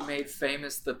he made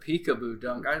famous the Peekaboo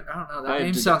dunk. I don't know. That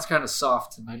name sounds kind of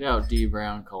soft to me. I doubt D.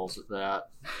 Brown calls it that.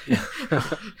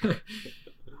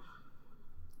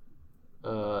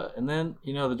 And then,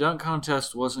 the dunk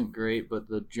contest wasn't great, but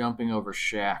the jumping over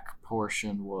Shaq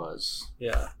portion was.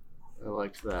 Yeah. I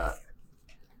liked that.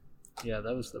 Yeah,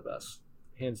 that was the best.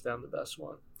 Hands down the best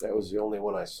one. That was the only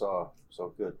one I saw.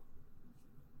 So good.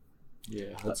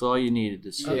 Yeah, that's all you needed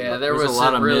to see. Yeah, there was a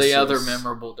lot of really misses. other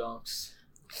memorable dunks.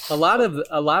 A lot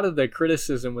of the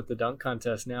criticism with the dunk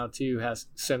contest now too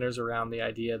centers around the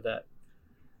idea that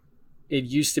it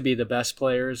used to be the best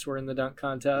players were in the dunk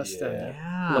contest, and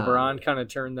LeBron kind of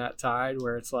turned that tide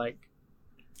where it's like,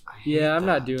 I'm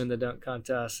not doing the dunk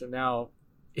contest, and now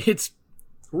it's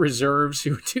reserves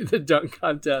who do the dunk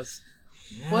contest.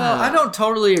 Yeah. Well, I don't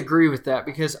totally agree with that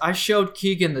because I showed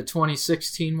Keegan the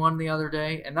 2016 one the other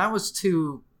day, and that was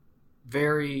two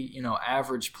very,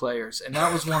 average players, and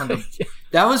that was one of the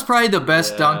that was probably the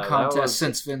best dunk contest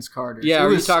since Vince Carter. Yeah,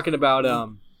 we were talking about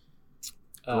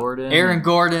Gordon, Aaron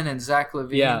Gordon and Zach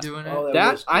LaVine doing it. Oh,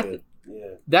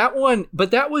 that one,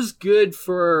 but that was good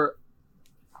for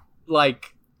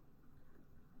like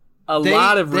a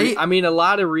lot of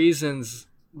reasons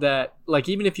that, like,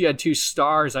 even if you had two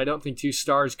stars, I don't think two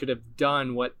stars could have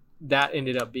done what that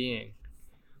ended up being.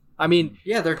 I mean,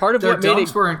 their what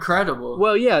dunks were incredible.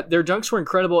 Well, yeah, their dunks were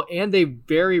incredible, and they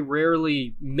very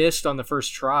rarely missed on the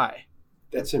first try.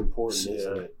 That's important,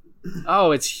 isn't it?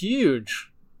 Oh, it's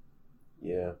huge.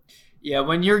 Yeah. Yeah,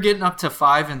 when you're getting up to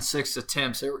 5 and 6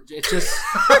 attempts, it just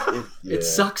it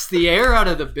sucks the air out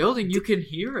of the building. You can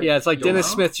hear it. Yeah, it's like Dennis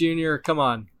Smith Jr. Come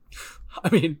on. I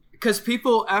mean, because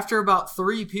people, after about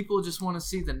 3, people just want to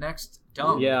see the next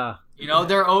dunk. Yeah.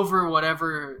 They're over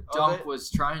whatever dunk was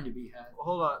trying to be had.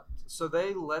 Hold on. So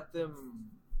they let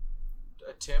them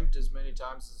attempt as many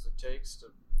times as it takes to.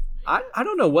 I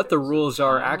don't know what the rules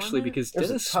are actually, because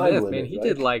Dennis Smith, man, he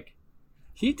did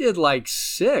like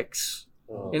 6,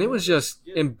 and it was just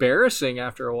embarrassing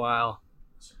after a while.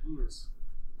 Jeez.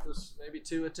 Just maybe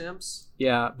 2 attempts.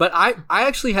 Yeah, but I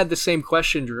actually had the same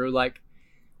question, Drew. Like,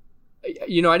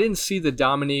 I didn't see the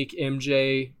Dominique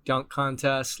MJ dunk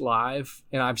contest live,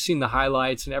 and I've seen the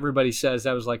highlights, and everybody says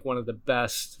that was like one of the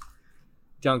best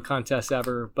dunk contests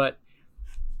ever. But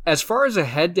as far as a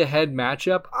head-to-head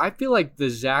matchup, I feel like the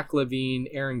Zach LaVine,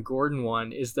 Aaron Gordon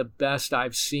one is the best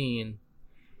I've seen.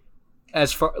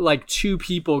 As far like two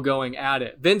people going at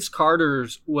it, Vince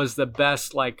Carter's was the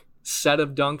best like set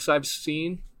of dunks I've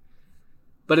seen.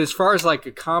 But as far as like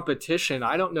a competition,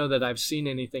 I don't know that I've seen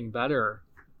anything better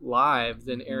live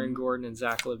than Aaron Gordon and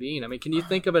Zach LaVine. I mean, can you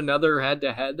think of another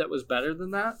head-to-head that was better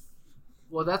than that?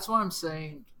 Well, that's what I'm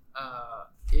saying.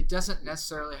 It doesn't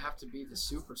necessarily have to be the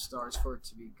superstars for it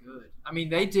to be good. I mean,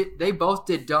 they both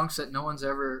did dunks that no one's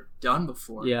ever done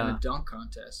before in a dunk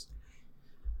contest.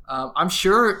 I'm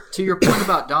sure, to your point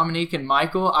about Dominique and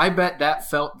Michael, I bet that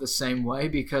felt the same way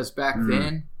because back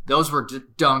then, those were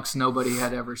dunks nobody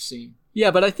had ever seen.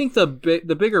 Yeah, but I think the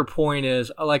bigger point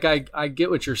is, like, I get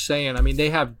what you're saying. I mean, they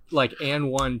have, like,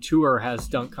 And One Tour has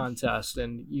dunk contests,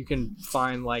 and you can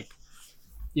find, like,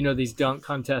 these dunk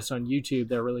contests on YouTube.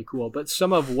 They're really cool. But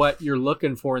some of what you're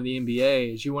looking for in the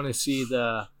NBA is you want to see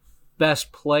the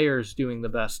best players doing the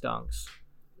best dunks.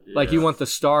 Yeah. Like, you want the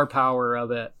star power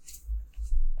of it.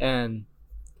 And,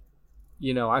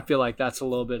 I feel like that's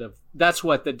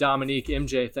what the Dominique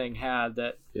MJ thing had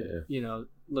that,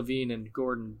 LaVine and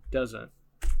Gordon doesn't.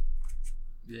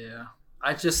 Yeah.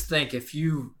 I just think if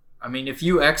you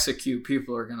execute,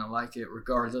 people are going to like it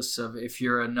regardless of if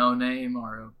you're a no-name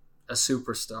or a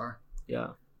superstar.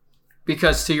 Yeah.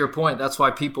 Because to your point, that's why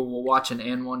people will watch an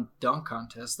and one dunk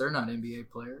contest. They're not NBA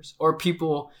players. Or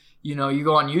people, you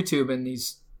go on YouTube and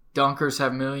these dunkers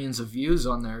have millions of views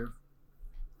on their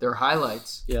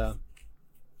highlights. Yeah.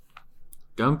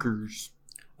 Dunkers.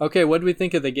 Okay, what do we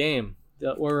think of the game?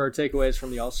 What were our takeaways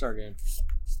from the All-Star game?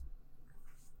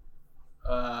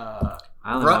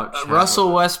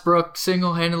 Russell Westbrook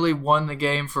single-handedly won the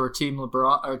game for Team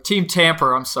LeBron or Team Tampa.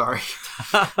 I'm sorry,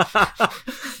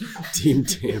 Team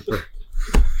Tampa.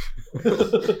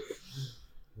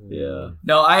 Yeah.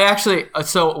 No, I actually.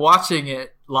 So watching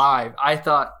it live, I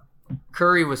thought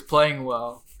Curry was playing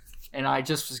well, and I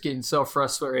just was getting so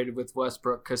frustrated with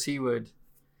Westbrook because he was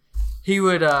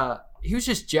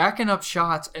just jacking up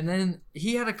shots, and then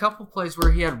he had a couple plays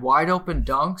where he had wide open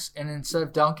dunks, and instead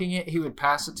of dunking it, he would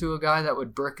pass it to a guy that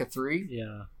would brick a 3.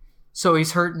 Yeah. So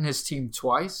he's hurting his team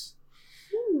twice.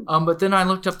 But then I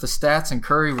looked up the stats, and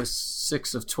Curry was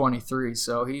 6 of 23,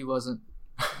 so he wasn't.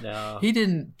 No. He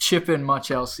didn't chip in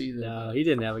much else either. No, he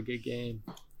didn't have a good game.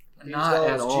 Not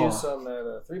at all. Juice on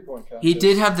that 3-point contest. He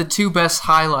did have the 2 best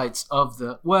highlights of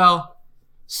the. Well,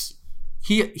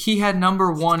 he had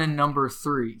number 1 and number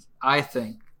 3. I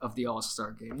think, of the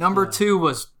All-Star game. Number 2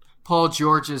 was Paul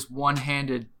George's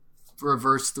one-handed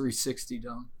reverse 360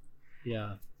 dunk.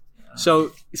 Yeah.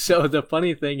 So the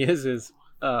funny thing is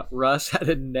Russ had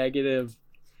a negative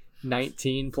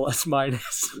 19 plus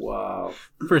minus. Wow.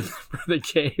 For the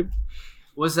game.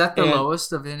 Was that the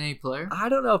lowest of any player? I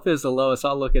don't know if it was the lowest.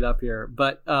 I'll look it up here.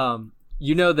 But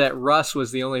you know that Russ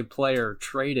was the only player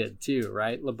traded too,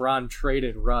 right? LeBron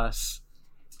traded Russ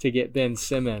to get Ben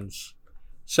Simmons.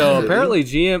 So apparently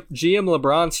GM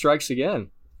LeBron strikes again.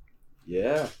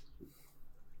 Yeah.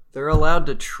 They're allowed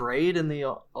to trade in the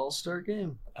All-Star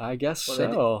game? I guess Well,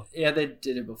 so. They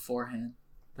did it beforehand.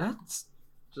 That's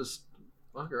just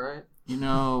fuck right. You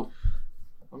know,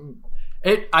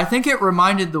 I think it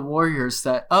reminded the Warriors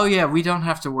that, oh yeah, we don't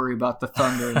have to worry about the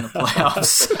Thunder in the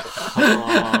playoffs.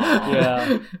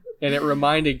 Yeah. And it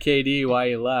reminded KD why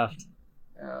he left.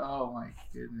 Oh my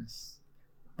goodness.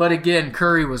 But again,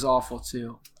 Curry was awful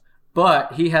too.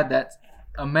 But he had that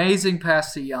amazing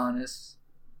pass to Giannis.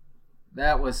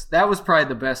 That was probably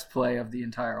the best play of the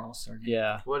entire All-Star game.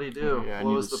 Yeah. What'd he do? Yeah, I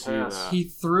what need was to the see pass? that. He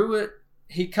threw it.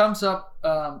 He comes up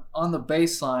on the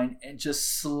baseline and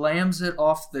just slams it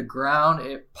off the ground.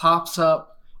 It pops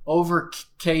up over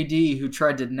KD, who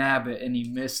tried to nab it, and he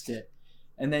missed it.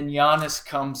 And then Giannis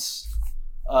comes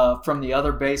from the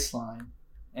other baseline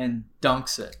and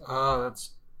dunks it. Oh,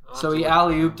 that's So he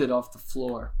alley-ooped it off the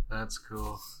floor. That's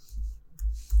cool.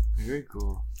 very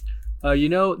cool. You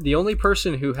know, the only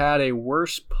person who had a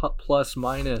worse plus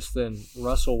minus than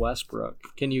Russell Westbrook.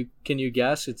 Can you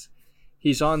guess?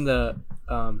 He's on the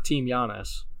team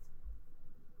Giannis.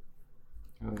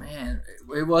 Man,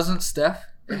 it wasn't Steph?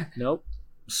 Nope.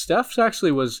 Steph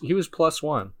actually was plus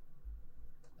one.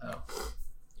 Oh.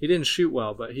 He didn't shoot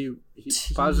well, but he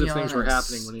positive things were Giannis.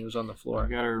 happening when he was on the I floor.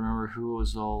 gotta remember who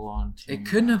was all on team. It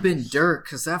couldn't have been Dirk,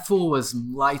 because that fool was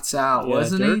lights out, Yeah,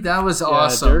 wasn't he? Dirk- That was Yeah,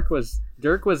 awesome.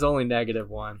 Dirk was only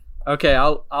 -1. Okay,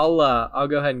 I'll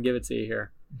go ahead and give it to you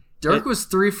here. Dirk was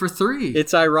 3 for 3.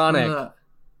 It's ironic.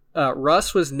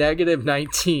 Russ was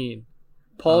 -19.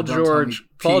 Paul don't tell me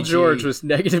George PG. was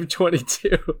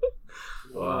 -22.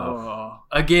 Wow.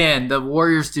 Again, the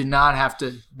Warriors do not have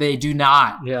to. They do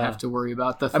not Yeah. have to worry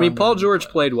about the. I mean, Thunder Paul in the George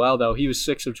playoffs. played well though. He was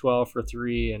 6 of 12 for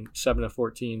 3 and 7 of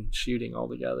 14 shooting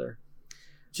altogether.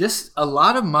 Just a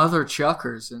lot of mother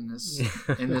chuckers in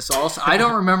this. Also, I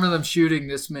don't remember them shooting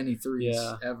this many threes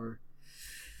Yeah. ever.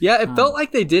 Yeah, it felt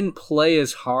like they didn't play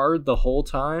as hard the whole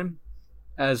time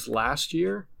as last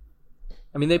year.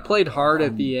 I mean, they played hard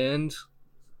at the end,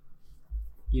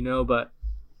 but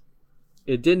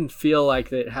it didn't feel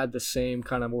like it had the same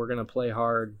kind of we're going to play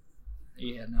hard.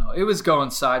 Yeah, no, it was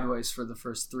going sideways for the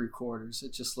first 3 quarters.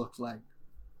 It just looked like,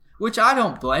 which I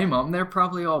don't blame them. They're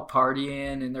probably all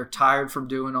partying and they're tired from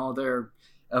doing all their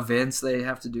events they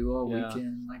have to do all Yeah.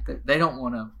 weekend. Like they don't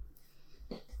want to.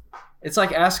 It's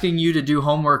like asking you to do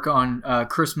homework on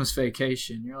Christmas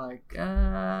vacation. You're like,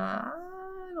 I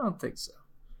don't think so.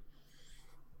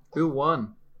 Who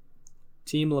won?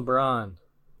 Team LeBron.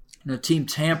 No, team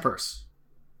tampers.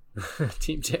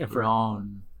 Team Tampa.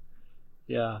 Wrong.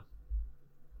 Yeah.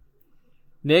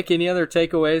 Nick, any other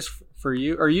takeaways for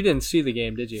you? Or you didn't see the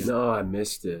game, did you? No, I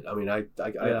missed it. I mean,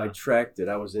 I tracked it.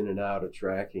 I was in and out of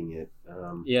tracking it.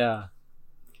 Yeah.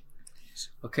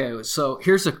 Okay, so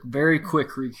here's a very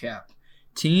quick recap.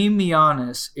 Team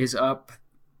Giannis is up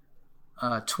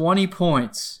 20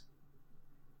 points.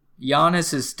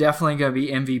 Giannis is definitely going to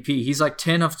be MVP. He's like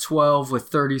 10 of 12 with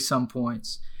 30-some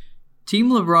points. Team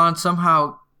LeBron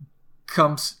somehow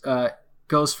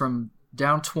goes from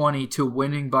down 20 to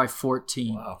winning by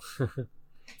 14. Wow.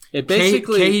 It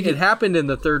basically KD it happened in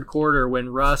the third quarter when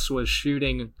Russ was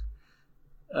shooting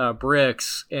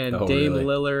bricks and Oh, Dame really?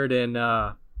 Lillard and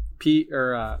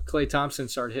Klay Thompson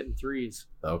started hitting threes.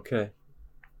 Okay.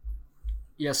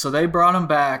 Yeah, so they brought him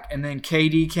back, and then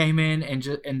KD came in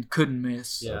and couldn't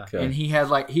miss. Yeah. Okay. And he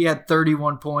had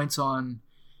 31 points on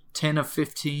 10 of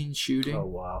 15 shooting. Oh,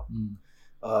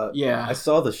 wow. Yeah. I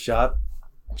saw the shot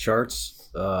charts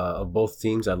of both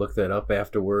teams. I looked that up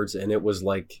afterwards, and it was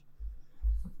like,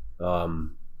 it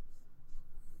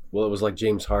was like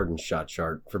James Harden's shot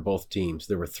chart for both teams.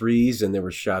 There were threes, and there were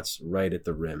shots right at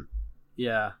the rim.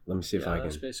 Yeah. Let me see if I can.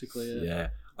 That's basically it. Yeah.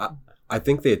 I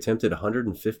think they attempted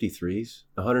 150 threes,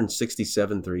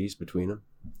 167 threes between them,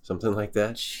 something like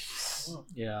that.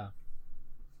 Yeah.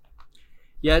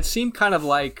 Yeah, it seemed kind of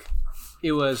like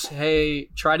it was, hey,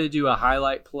 try to do a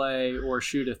highlight play or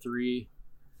shoot a three.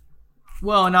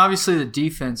 Well, and obviously the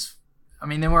defense. I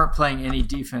mean, they weren't playing any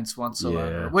defense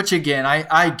whatsoever. Yeah. Which again,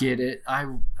 I get it.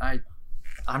 I'm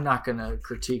not gonna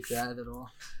critique that at all.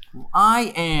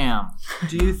 I am.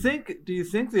 Do you think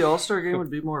the All-Star game would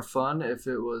be more fun if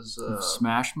it was If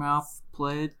Smash Mouth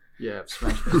played. Yeah,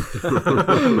 Smash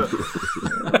Bros.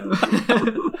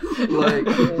 Like,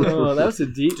 Oh, that's a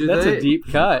deep. Do That's they- a deep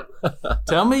cut.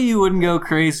 Tell me you wouldn't go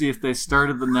crazy if they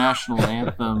started the national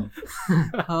anthem.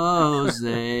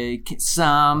 Jose,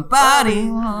 somebody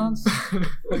wants. It'd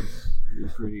be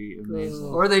pretty amazing.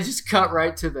 Or they just cut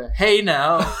right to the, hey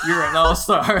now, you're an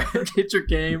all-star. Get your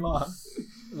game on.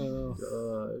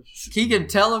 Oh. Keegan,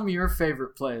 tell him your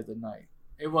favorite play of the night.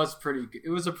 It was pretty good. It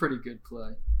was a pretty good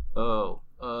play.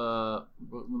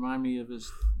 Remind me of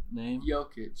his name.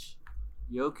 Jokic.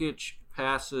 Jokic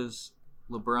passes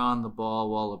LeBron the ball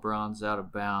while LeBron's out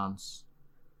of bounds,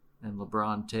 and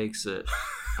LeBron takes it.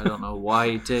 I don't know why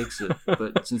he takes it,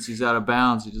 but since he's out of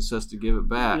bounds, he just has to give it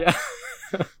back. Yeah.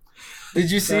 Did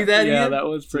you see that? Yeah, Ian? that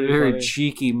was It's a pretty very funny.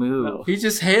 cheeky move. No. He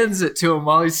just hands it to him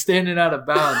while he's standing out of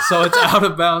bounds, so it's out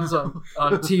of bounds on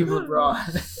Team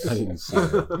LeBron. I didn't see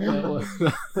that.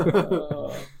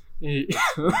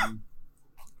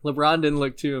 LeBron didn't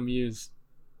look too amused.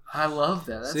 I love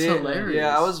that. That's See, hilarious.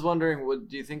 Yeah, I was wondering,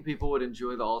 do you think people would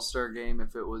enjoy the All-Star game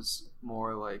if it was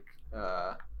more like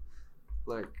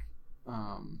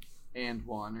and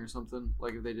one or something?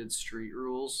 Like if they did street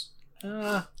rules,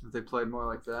 if they played more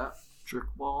like that. Trick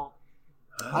ball.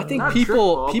 I think Not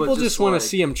people trick ball, but just just want like- to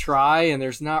see him try, and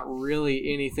there's not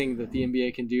really anything that the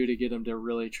NBA can do to get him to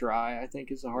really try. I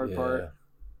think is the hard part.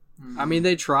 I mean,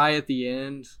 they try at the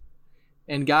end,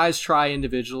 and guys try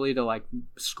individually to like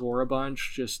score a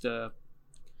bunch just to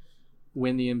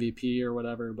win the MVP or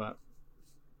whatever. But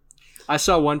I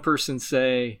saw one person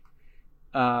say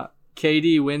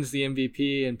KD wins the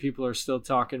MVP, and people are still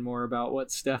talking more about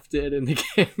what Steph did in the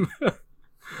game.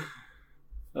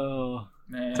 Oh,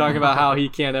 Man. talking about how he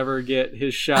can't ever get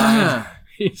his shine.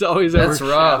 He's always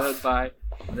overshadowed by.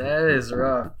 That is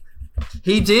rough.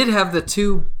 He did have the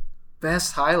two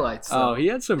best highlights, though. Oh, he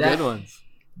had some That- good ones.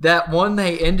 That one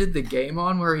they ended the game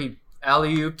on where he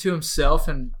alley-ooped to himself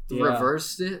and Yeah.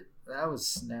 reversed it. That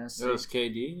was nasty. That was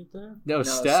KD there? No, No,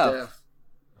 Steph.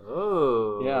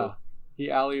 Oh. Yeah,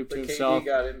 he alley-ooped to himself.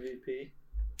 got MVP.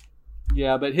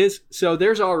 Yeah, but so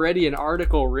there's already an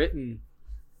article written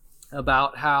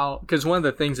about how, because one of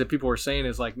the things that people were saying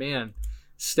is like, man,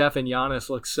 Steph and Giannis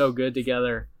look so good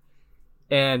together,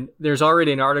 and there's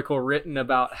already an article written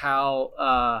about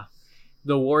how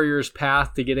the Warriors'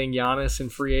 path to getting Giannis in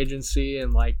free agency,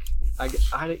 and like I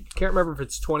can't remember if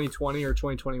it's 2020 or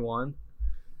 2021.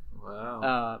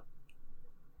 Wow.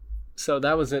 So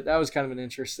that was it. That was kind of an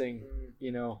interesting,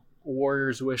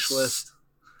 Warriors wish list.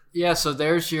 Yeah, so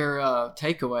there's your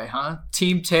takeaway, huh?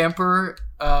 Team Tamper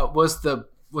was the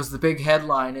big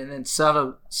headline, and then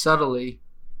subtly,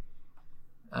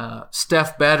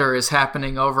 Steph Better is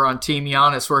happening over on Team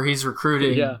Giannis, where he's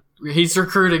recruiting. Yeah. He's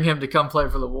recruiting him to come play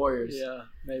for the Warriors. Yeah,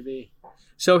 maybe.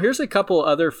 So here's a couple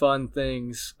other fun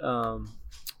things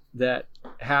that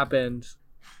happened.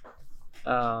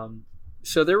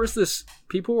 So there was this.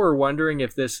 People were wondering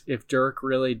if Dirk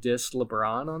really dissed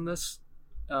LeBron on this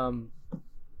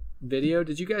video.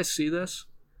 Did you guys see this?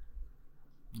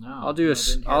 No. I'll do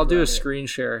didn't hear a about it. screen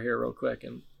share here real quick,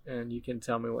 and you can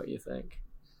tell me what you think.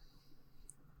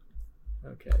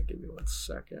 Okay, give me 1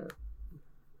 second.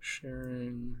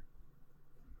 Sharing.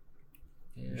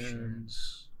 And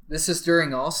This is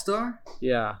during All-Star?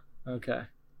 yeah, okay.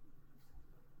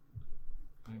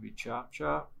 Maybe chop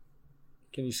chop.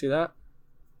 Can you see that?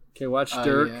 Okay, watch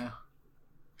Dirk. Yeah.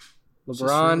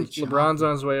 LeBron. Just really LeBron's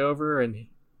on his way over, and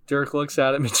Dirk looks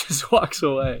at him and just walks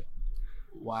away.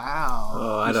 Wow.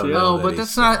 Oh, I You don't see it? know. No, that but he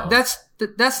that's saw. not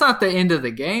that's not the end of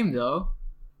the game, though.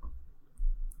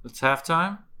 It's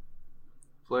halftime?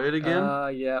 Play it again.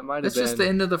 Yeah, it might have That's been. just the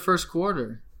end of the first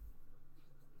quarter.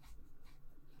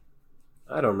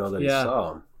 I don't know that Yeah. he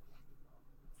saw him.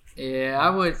 Yeah,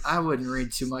 I wouldn't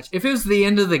read too much. If it was the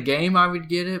end of the game, I would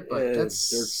get it, but Yeah, that's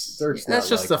Dirk's that's not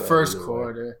just like the that first anyway.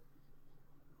 quarter.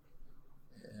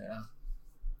 Yeah.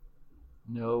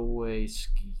 No way,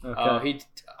 Ski. Okay.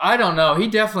 Oh, I don't know. He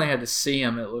definitely had to see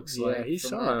him. It looks Yeah, like he from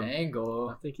saw that him. angle.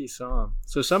 I think he saw him.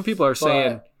 So some people are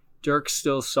saying But- Dirk's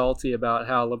still salty about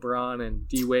how LeBron and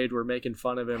D Wade were making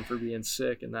fun of him for being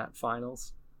sick in that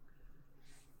finals.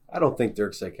 I don't think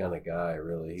Dirk's that kind of guy,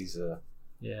 really. He's a.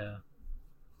 Yeah.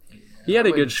 He had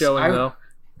a good showing, though.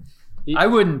 I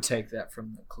wouldn't take that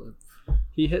from the clip.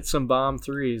 He hit some bomb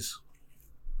threes.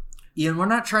 Ian, we're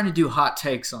not trying to do hot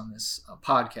takes on this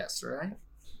podcast, right?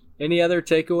 Any other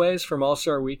takeaways from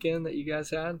All-Star Weekend that you guys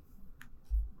had?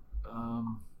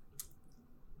 No.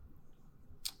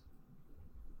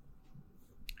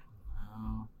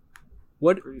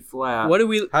 What Pretty flat. what do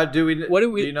we How do we? What do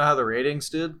we- Do you know how the ratings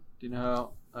did? Do you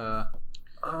know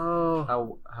Oh,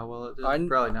 how well it did? I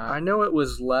Probably not. I know it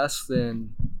was less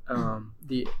than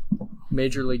the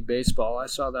Major League Baseball. I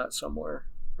saw that somewhere.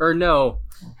 Or no,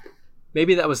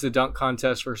 maybe that was the dunk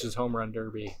contest versus home run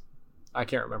derby. I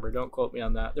can't remember. Don't quote me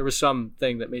on that. There was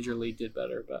something that Major League did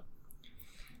better, but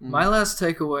My last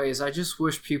takeaway is I just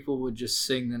wish people would just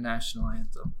sing the national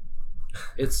anthem.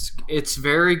 It's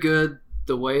very good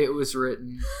the way it was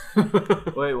written.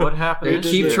 Wait, what happened? They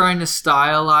keep trying to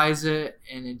stylize it,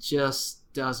 and it just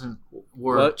doesn't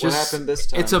work. What happened this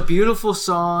time? It's a beautiful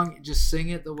song. Just sing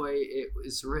it the way it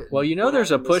is written. well, you know, What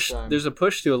there's a happened this push. time? There's a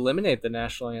push to eliminate the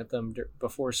national anthem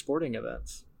before sporting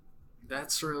events.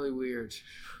 That's really weird.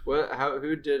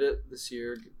 Who did it this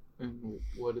year, and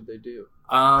what did they do?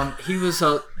 He was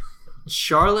a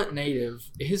Charlotte native.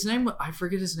 His name, I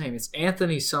forget his name. It's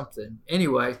Anthony something.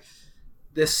 Anyway,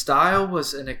 this style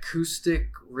was an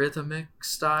acoustic rhythmic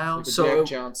style. Like a So Jack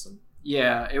Johnson.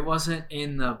 yeah, it wasn't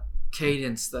in the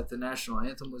cadence that the national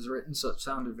anthem was written, so it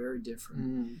sounded very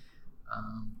different.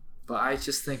 But I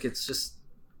just think it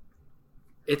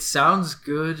sounds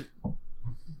good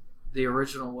the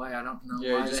original way. I don't know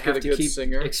Yeah, why you just they have get a to good keep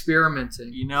singer.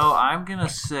 experimenting. You know, I'm gonna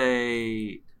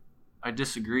say I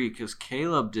disagree because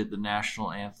Caleb did the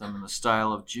national anthem in the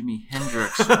style of Jimi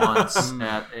Hendrix once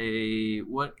at a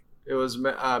what? It was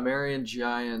Marion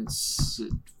Giants.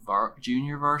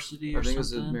 Junior varsity or I think it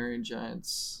was something? a Marion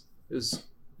Giants. It was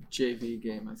JV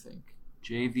game, I think.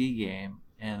 JV game,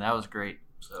 and that was great.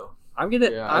 So I'm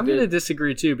gonna Yeah, I I'm gonna did.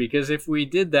 disagree too, because if we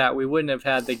did that, we wouldn't have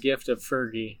had the gift of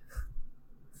Fergie.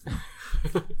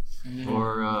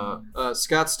 or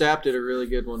Scott Stapp did a really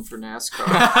good one for NASCAR.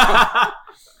 I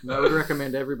would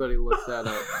recommend everybody look that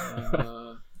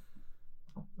up.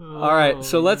 All right,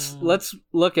 so let's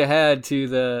look ahead to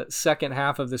the second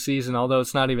half of the season. Although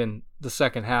it's not even the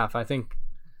second half, I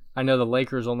know the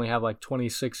Lakers only have like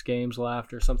 26 games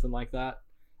left or something like that.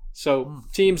 So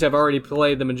teams have already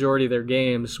played the majority of their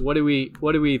games. What are we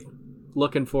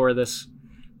looking for this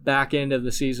back end of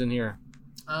the season here?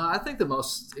 I think the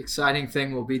most exciting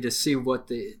thing will be to see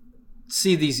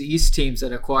see these East teams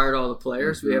that acquired all the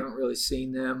players. We haven't really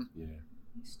seen them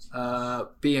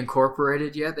be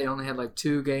incorporated yet. They only had like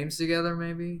 2 games together,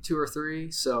 maybe 2 or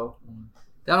 3. So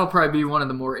that'll probably be one of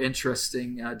the more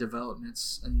interesting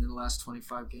developments in the last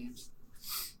 25 games.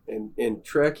 And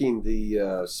tracking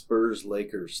the Spurs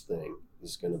Lakers thing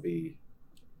is going to be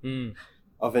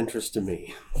of interest to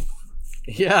me.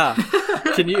 Yeah,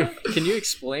 can you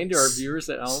explain to our viewers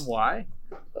at home why?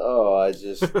 Oh, I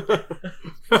just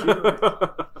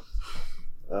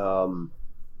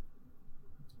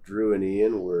Drew and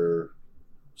Ian were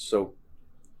just so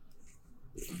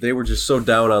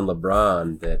down on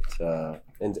LeBron that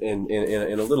and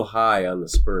a little high on the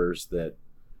Spurs that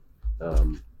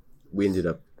we ended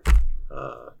up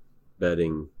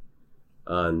betting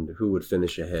on who would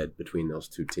finish ahead between those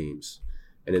two teams.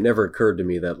 And it never occurred to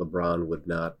me that LeBron would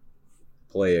not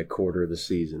play a quarter of the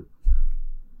season.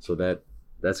 So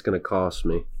that's going to cost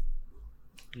me.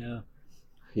 Yeah.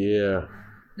 Yeah.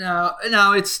 No,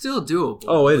 it's still doable.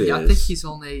 Oh, it I is. think he's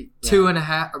only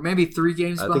 2.5 or maybe 3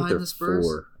 games I think behind they're the Spurs.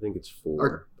 4. I think it's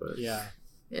 4. But Yeah.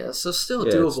 Yeah, so still Yeah,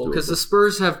 it's doable because doable. the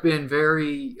Spurs have been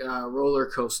very roller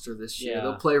coaster this year. Yeah.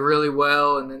 They'll play really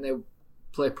well and then they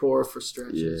play poor for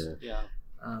stretches. yeah.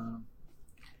 Yeah.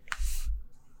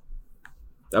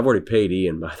 I've already paid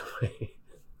Ian, by the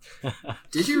way.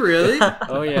 Did you really?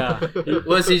 Oh yeah.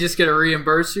 Was he just going to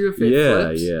reimburse you if it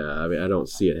flipped? Yeah. I mean, I don't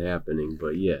see it happening,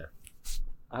 but yeah.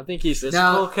 I think he's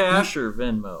physical cash or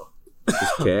Venmo?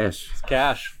 Just cash.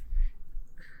 cash.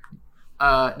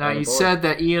 Now you said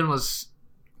that Ian was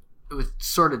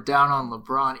sort of down on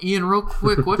LeBron. Ian, real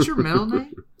quick, what's your middle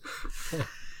name?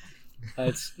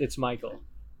 It's Michael.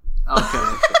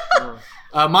 Okay.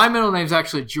 My middle name's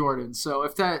actually Jordan, so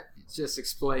if that just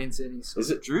explains any sort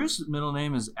Is it? Drew's middle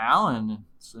name is Allen,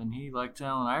 and he liked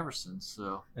Allen Iverson.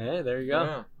 So Hey, there you go.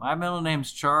 Yeah. my middle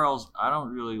name's Charles. I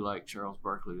don't really like Charles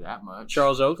Barkley that much.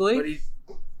 Charles Oakley.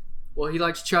 But he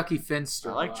likes Chucky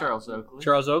Finster. I a like lot. Charles Oakley.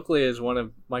 Charles Oakley is one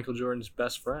of Michael Jordan's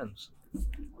best friends.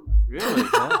 Really?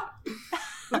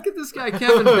 Look at this guy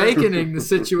Kevin Baconing the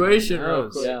situation real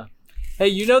quick. Yeah. Hey,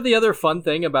 you know the other fun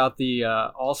thing about the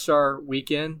All-Star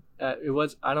weekend? I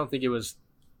don't think it was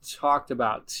talked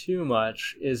about too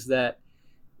much, is that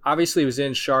obviously it was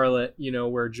in Charlotte,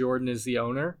 where Jordan is the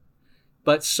owner,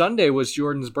 but Sunday was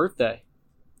Jordan's birthday.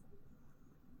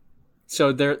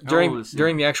 So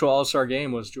during the actual All-Star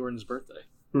game was Jordan's birthday.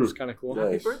 It was kind of cool.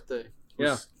 Nice. Happy birthday.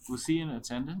 Yeah. Was he in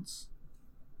attendance?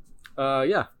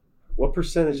 Yeah. What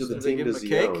percentage of the Did they team give him does a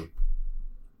he cake?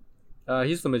 own?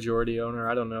 He's the majority owner.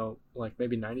 I don't know, like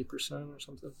maybe 90% or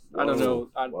something. I don't know.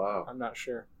 Wow. I'm not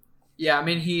sure. Yeah, I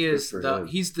mean he's Good for him.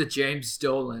 the James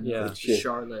Dolan of Yeah.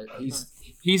 Charlotte.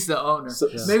 He's the owner. So-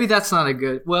 Maybe that's not a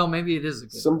good. Well, maybe it is a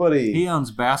good. Somebody. He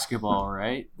owns basketball,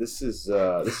 right? This is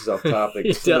off topic.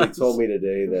 He Somebody does. told me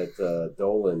today that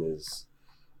Dolan is.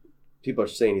 People are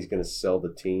saying he's going to sell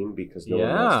the team because no one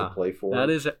wants to play for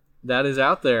him. That is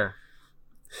out there.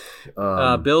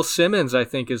 Bill Simmons, I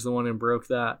think, is the one who broke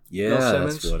that. Yeah, Bill that's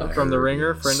Simmons what I from The heard,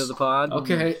 Ringer, yes. friend of the pod.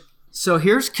 Okay, so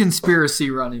here's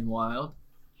conspiracy running wild.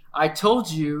 I told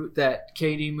you that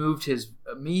KD moved his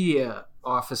media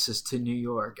offices to New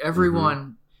York.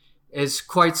 Everyone is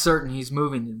quite certain he's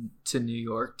moving to New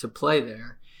York to play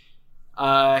there.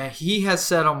 He has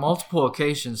said on multiple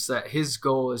occasions that his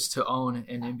goal is to own an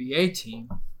NBA team. ...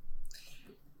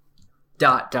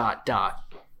 Yep.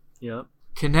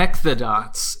 Connect the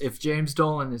dots. If James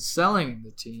Dolan is selling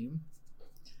the team,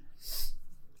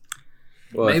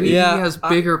 Well, maybe if- he Yeah, has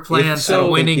bigger plans I don't than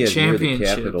think winning he has near the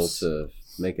capital championships. to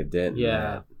make a dent. in Yeah.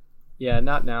 that. Yeah,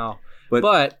 not now. But-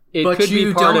 But it But could you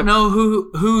be part don't of know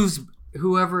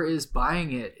whoever is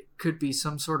buying it. It could be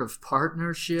some sort of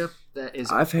partnership that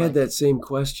is. I've had that same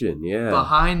question. Yeah.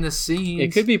 behind the scenes.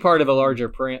 It could be part of a larger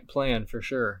plan for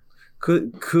sure.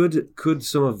 Could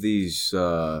some of these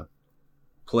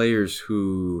players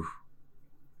who,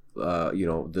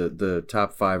 the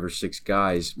top 5 or 6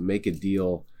 guys make a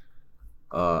deal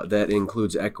that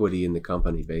includes equity in the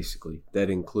company, basically. That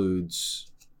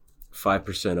includes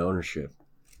 5% ownership,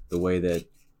 the way that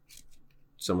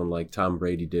someone like Tom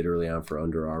Brady did early on for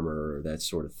Under Armour or that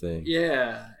sort of thing.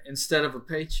 Yeah, instead of a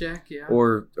paycheck. Yeah.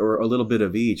 Or a little bit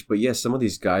of each. But yes, some of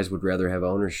these guys would rather have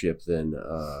ownership than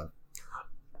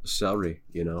salary,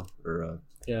 or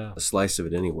Yeah. a slice of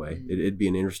it anyway. It'd be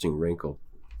an interesting wrinkle.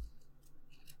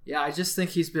 Yeah, I just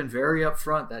think he's been very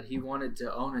upfront that he wanted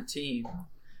to own a team.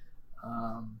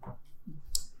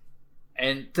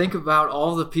 And think about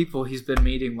all the people he's been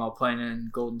meeting while playing in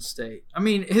Golden State. I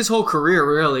mean, his whole career,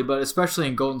 really, but especially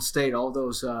in Golden State, all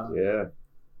those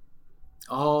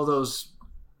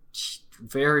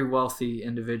very wealthy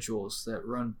individuals that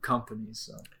run companies.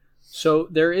 So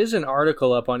there is an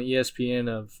article up on ESPN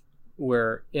of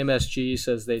where MSG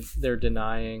says they're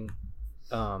denying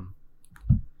that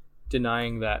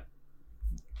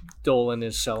Dolan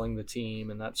is selling the team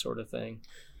and that sort of thing.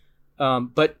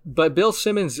 But Bill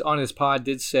Simmons on his pod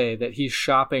did say that he's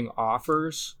shopping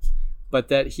offers, but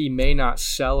that he may not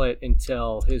sell it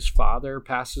until his father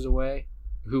passes away,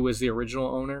 who was the original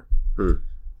owner.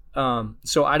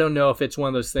 So I don't know if it's one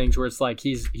of those things where it's like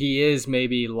he is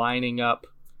maybe lining up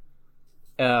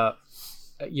a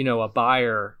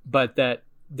buyer, but that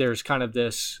there's kind of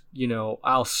this,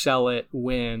 I'll sell it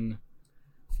when,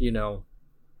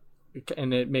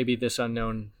 and it may be this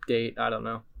unknown date. I don't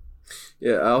know.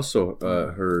 Yeah, I also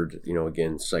heard,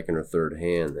 again, second or third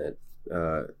hand, that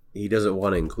he doesn't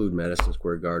want to include Madison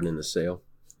Square Garden in the sale.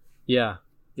 Yeah.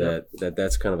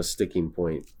 That's kind of a sticking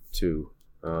point, too.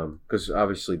 Because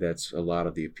obviously that's a lot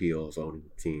of the appeal of owning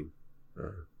a team.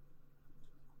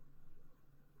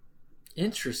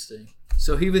 Interesting.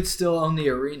 So he would still own the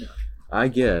arena. I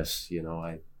guess,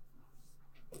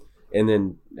 and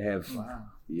then have,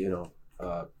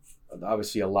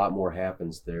 obviously a lot more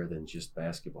happens there than just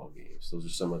basketball games. Those are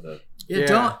some of the,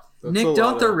 Yeah,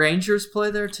 don't the Rangers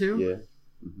play there too? yeah.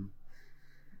 Mm-hmm.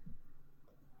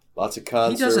 Lots of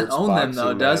concerts. He doesn't own them boxing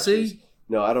though, does matches. he?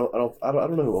 No, I don't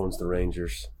know who owns the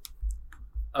Rangers.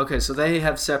 Okay, so they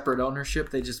have separate ownership.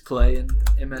 They just play in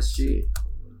MSG.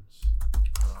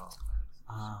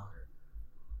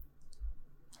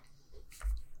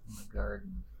 The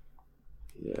Garden.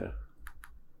 Yeah,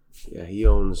 he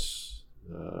owns.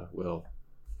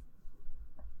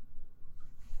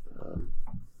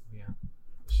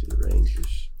 See the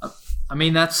Rangers. I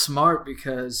mean, that's smart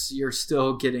because you're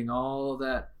still getting all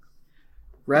that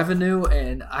revenue,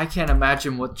 and I can't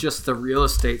imagine what just the real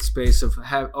estate space of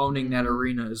owning that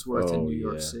arena is worth in New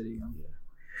York City.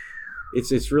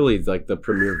 It's really like the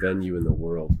premier venue in the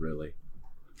world, really.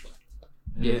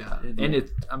 Yeah,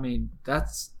 I mean,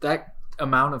 that's that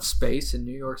amount of space in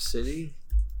New York City.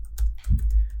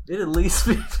 It'd at least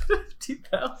be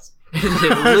 $50,000.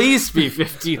 It'd at least be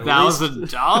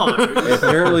 $50,000.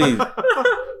 Apparently,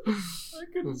 I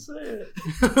couldn't say it.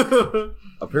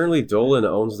 apparently Dolan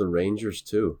owns the Rangers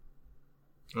too.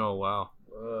 Oh, wow.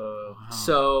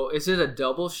 So is it a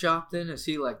double shop then? Is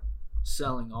he like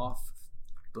selling off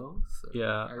both?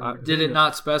 Yeah. Or did it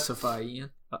not specify, Ian?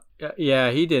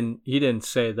 Yeah, he didn't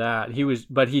say that.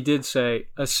 But he did say,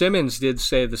 Simmons did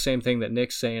say the same thing that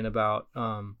Nick's saying about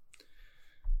how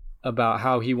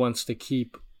he wants to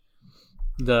keep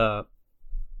the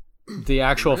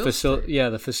actual facility. Yeah,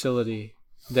 the facility,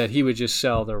 that he would just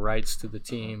sell the rights to the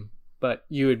team but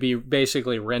you would be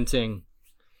basically renting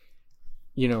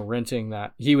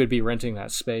that. He would be renting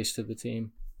that space to the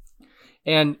team.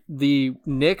 And the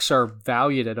Knicks are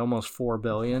valued at almost $4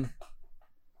 billion.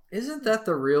 Isn't that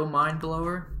the real mind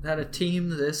blower? That a team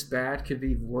this bad could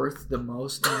be worth the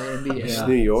most in the NBA? It's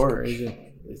New York. It's crazy.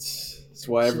 It's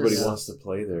why everybody Just- wants to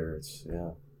play there.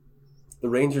 The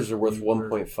Rangers are worth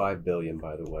 $1.5 billion,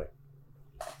 by the way.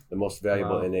 The most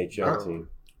valuable Wow. NHL team.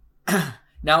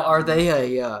 Now, are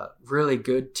they a really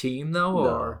good team though,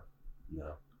 or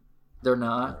No. they're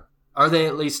not? Are they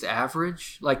at least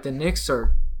average? Like the Knicks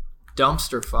are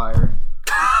dumpster fire.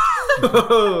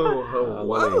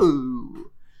 Whoa.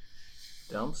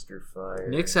 Dumpster fire.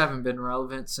 Knicks haven't been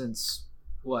relevant since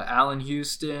Allen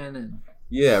Houston and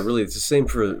Yeah, really, it's the same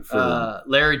for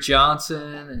Larry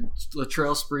Johnson and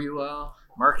Latrell Sprewell.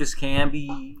 Marcus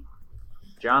Camby,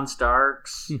 John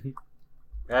Starks,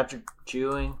 Patrick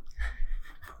Ewing.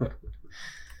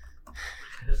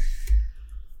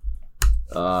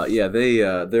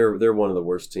 they're one of the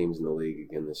worst teams in the league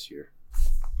again this year.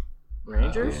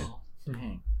 Rangers?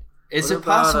 Dang. Is What it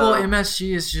possible about,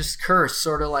 MSG is just cursed,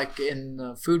 sort of like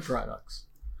in food products?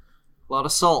 A lot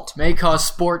of salt. May cause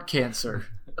sport cancer.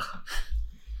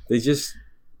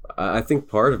 I think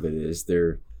part of it is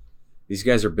these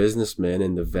guys are businessmen,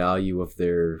 and the value of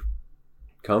their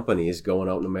company is going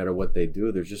out no matter what they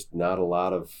do. There's just not a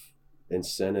lot of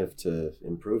incentive to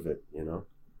improve it, you know.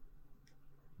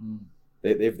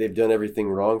 They've done everything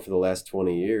wrong for the last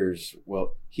 20 years.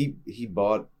 Well, he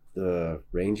bought the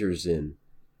Rangers in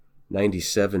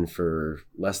 '97 for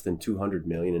less than $200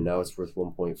 million, and now it's worth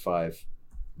 $1.5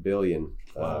 billion.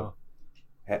 Wow.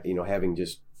 Having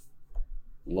just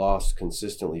lost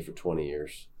consistently for 20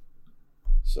 years.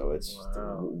 So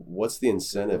what's the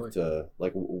incentive to,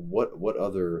 like, what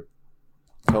other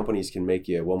companies can make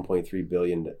you $1.3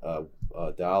 billion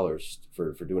dollars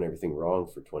for doing everything wrong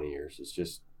for 20 years? It's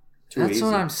just too That's easy.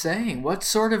 what I'm saying. What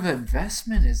sort of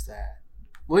investment is that?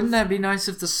 Wouldn't that be nice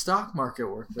if the stock market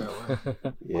worked that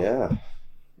way? Yeah,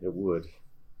 it would.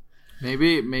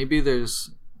 Maybe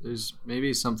there's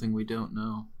maybe something we don't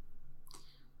know.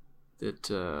 That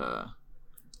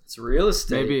It's real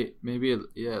estate. maybe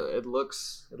it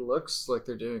looks like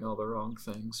they're doing all the wrong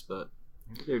things, but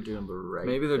Maybe they're doing the right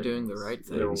maybe they're things. doing the right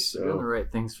They're things. doing the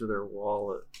right things for their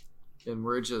wallet. And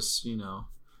we're just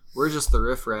the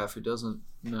riffraff who doesn't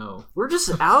know. We're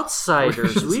just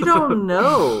outsiders. We don't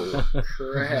know.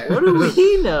 Correct. What do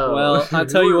we know? Well, I'll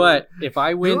tell you what. If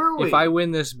I Who are we?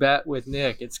 win this bet with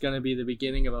Nick, it's going to be the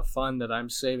beginning of a fund that I'm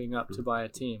saving up to buy a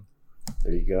team.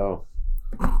 There you go.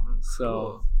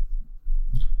 So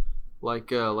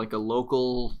Like a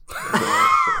local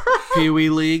Pee Wee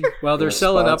League. well, they're Yeah,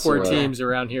 selling sponsor upward us. teams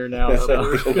around here now. So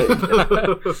We're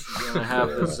gonna have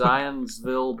the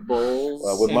Zionsville Bulls.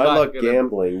 Well, with And my by- luck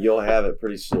gambling, you'll have it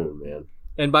pretty soon, man.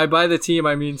 and by buy the team,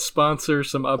 I mean sponsor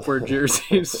some upward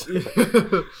jerseys.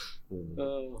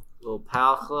 Oh, Little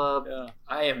Pal Club. yeah.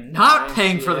 I am not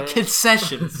paying for the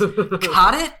concessions.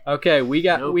 Got it? Okay, we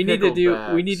No need to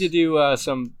picklebags. do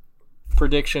some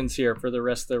predictions here for the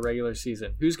rest of the regular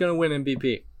season. Who's going to win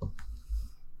MVP?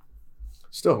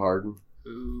 Still Harden.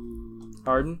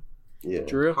 Harden? Yeah.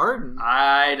 Drew? Harden.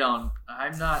 I'm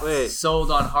not Wait.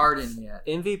 sold on Harden yet.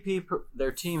 MVP.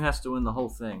 Their team has to win the whole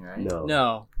thing, right? No.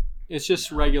 No. It's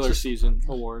just regular season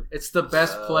award. It's the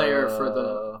best player for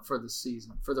the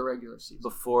season, for the regular season.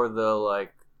 Before the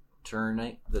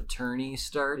tourney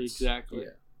starts. Exactly.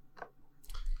 Yeah.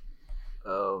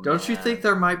 Oh, Don't you man. think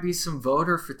there might be some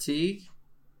voter fatigue?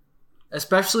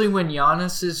 Especially when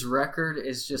Giannis's record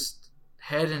is just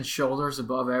head and shoulders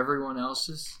above everyone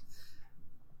else's.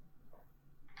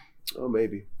 Oh,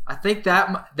 maybe. I think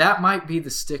that might be the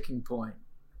sticking point.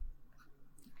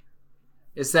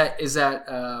 Is that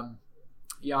Giannis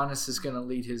is going to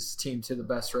lead his team to the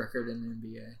best record in the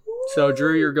NBA? So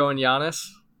Drew, you're going Giannis?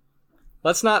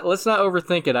 Let's not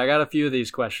overthink it. I got a few of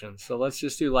these questions. So let's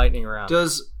just do lightning round.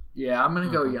 Yeah, I'm going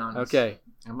to go Giannis. Okay.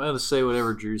 I'm gonna say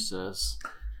whatever Drew says.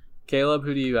 Caleb,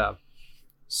 who do you have?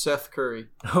 Seth Curry.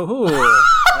 Oh,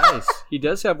 nice. He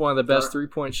does have one of the best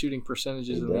three-point shooting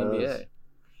percentages He in the does. NBA.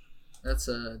 That's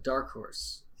a dark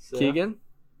horse. Keegan,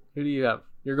 who do you have?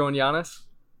 You're going Giannis?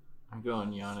 I'm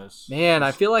going Giannis. Man,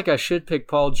 I feel like I should pick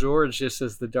Paul George just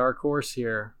as the dark horse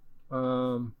here.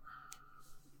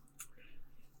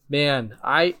 Man,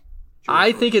 I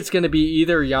think it's going to be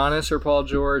either Giannis or Paul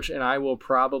George, and I will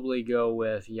probably go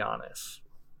with Giannis.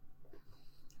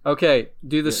 Okay,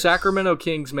 do the Sacramento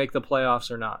Kings make the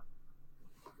playoffs or not?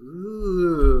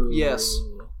 Ooh. Yes.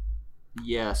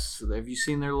 Yes. Have you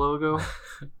seen their logo?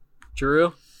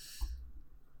 Drew?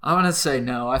 I'm going to say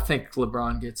no. I think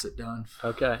LeBron gets it done.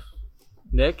 Okay.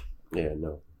 Nick? Yeah,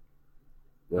 no.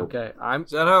 Nope. Okay,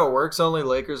 Is that how it works? Only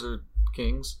Lakers or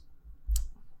Kings?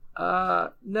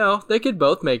 no, they could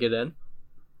both make it in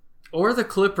Or the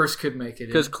Clippers could make it in.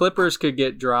 because Clippers could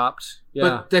get dropped. Yeah,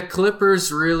 But the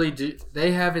Clippers really do.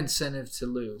 They have incentive to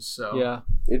lose. So yeah.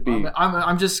 It'd be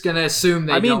I'm just gonna assume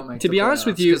they don't make. to be honest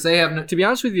with you, because they have. To be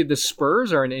honest with you, the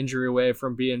Spurs are an injury away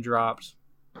from being dropped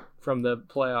from the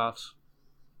playoffs.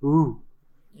 Ooh.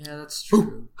 Yeah, that's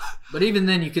true. But even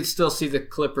then, you could still see the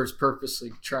Clippers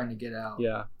purposely trying to get out.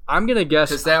 Yeah, I'm gonna guess.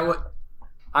 Because that would.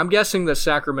 I'm guessing that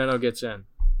Sacramento gets in.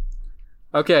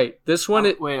 Okay, this one.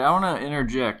 Wait, I want to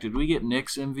interject. Did we get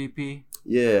Knicks MVP?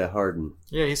 yeah, Harden.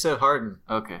 Yeah, he said Harden.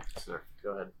 Okay, sir.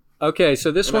 Go ahead. Okay,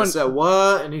 so this And one. I said,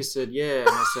 what? And he said, yeah. And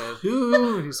I said,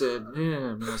 who? And he said,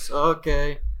 him. And I said,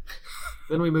 okay.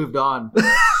 Then we moved on.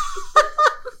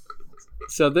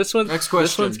 So this one. Next question.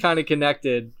 This one's kind of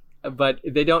connected, but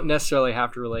they don't necessarily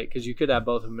have to relate because you could have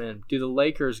both of them in. Do the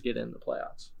Lakers get in the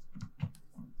playoffs?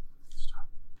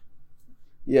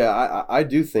 Yeah, I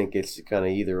do think it's kind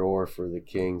of either or for the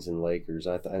Kings and Lakers.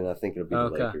 And I think it'll be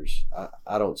Okay. the Lakers.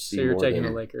 I don't see So you're taking the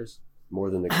more Lakers.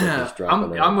 than the Clippers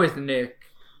dropping out. I'm with Nick.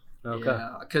 Okay.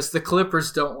 Yeah, because the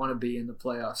Clippers don't want to be in the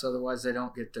playoffs. Otherwise, they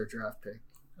don't get their draft pick.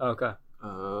 Okay.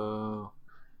 Oh.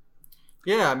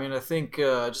 Yeah, I mean, I think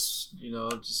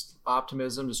just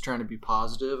optimism, just trying to be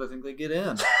positive. I think they get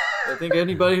in. I think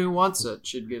anybody who wants it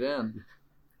should get in.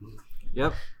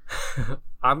 Yep.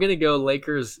 I'm gonna go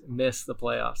Lakers miss the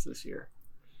playoffs this year.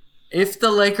 If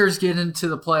the Lakers get into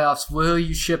the playoffs, will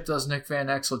you ship those Nick Van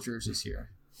Exel jerseys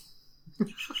here?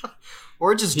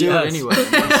 Or just do Yes. it anyway.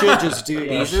 You should just do it.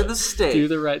 These are the stakes. Do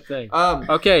the right thing. Um,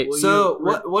 Okay. so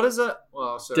what is that?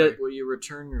 Well, sorry. Will you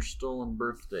return your stolen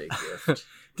birthday gift?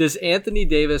 Does Anthony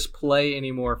Davis play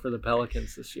anymore for the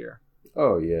Pelicans this year?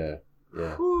 Oh yeah,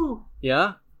 yeah,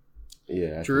 Yeah.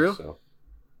 yeah. I Drew? think so.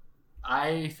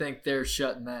 I think they're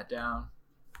shutting that down.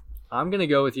 I'm gonna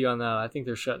go with you on that. I think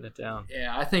they're shutting it down.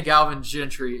 Yeah, I think Alvin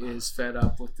Gentry is fed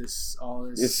up with all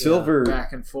this It's Silver-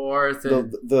 back and forth.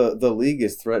 And, The league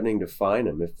is threatening to fine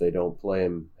him if they don't play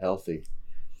him healthy.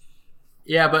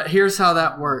 yeah, but here's how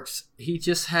that works. He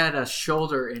just had a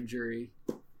shoulder injury,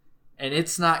 and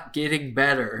it's not getting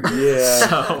better. Yeah.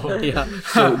 So Yeah.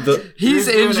 So the he's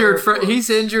doing injured it. for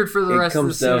the it rest of the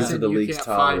comes down season. to the You league's can't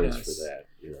find tolerance us. for that.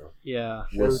 You know, Yeah.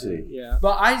 we'll see. Yeah.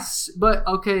 But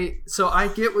okay, so I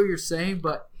get what you're saying,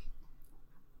 but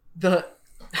the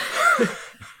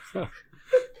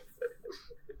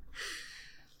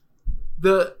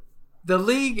the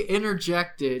league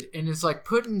interjected and is like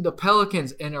putting the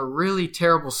Pelicans in a really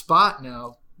terrible spot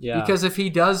now. Yeah. Because if he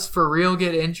does for real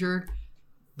get injured,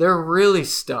 they're really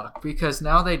stuck because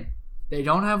now they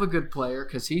don't have a good player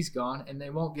because he's gone, and they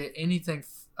won't get anything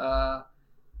out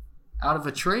of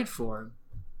a trade for him.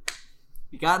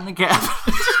 You got in the cap.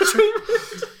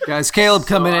 Guys, Caleb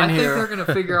coming So in I think here. they're going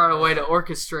to figure out a way to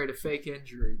orchestrate a fake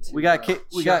injury to We got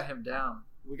shut him down.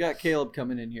 We got Caleb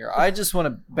coming in here. I just want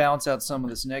to bounce out some of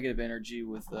this negative energy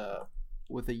with a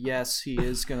yes. He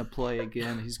is going to play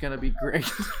again. He's going to be great.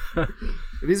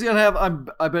 If he's going to have,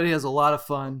 I bet he has a lot of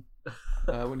fun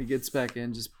when he gets back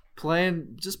in. Just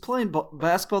playing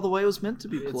basketball the way it was meant to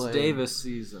be It's played. Davis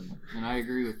season, and I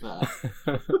agree with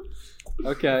that.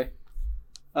 Okay.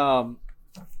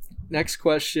 Next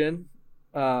question.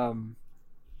 No,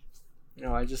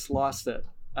 I just lost it.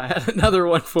 I had another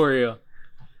one for you.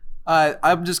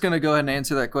 I'm just going to go ahead and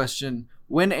answer that question.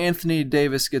 When Anthony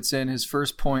Davis gets in, his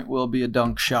first point will be a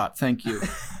dunk shot. Thank you.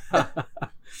 And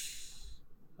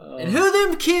who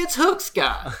them kids hooks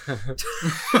got?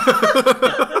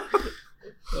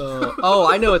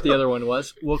 I know what the other one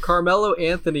was. Will Carmelo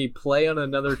Anthony play on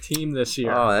another team this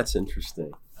year? Oh, that's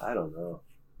interesting. I don't know.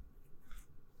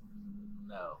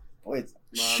 No. Wait,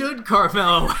 Should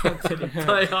Carmelo Anthony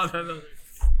play on another?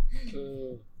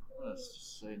 Let's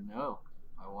just say no.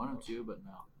 I want him to, but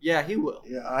no. Yeah, he will.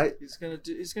 yeah, He's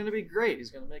gonna be great.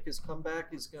 He's gonna make his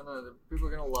comeback. People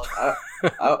are gonna love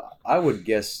him. I would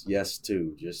guess yes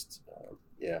too. Just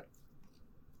yeah.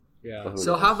 Yeah. Who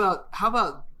So knows? how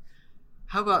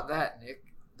about that, Nick?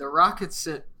 The Rockets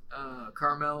sent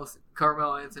Carmelo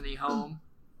Anthony home,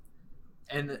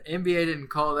 and the NBA didn't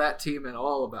call that team at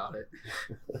all about it.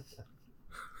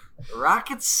 The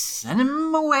Rockets sent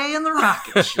him away in the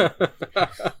rocket ship.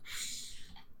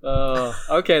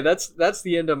 Okay, that's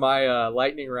the end of my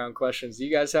lightning round questions. Do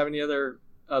you guys have any other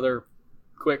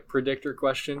quick predictor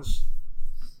questions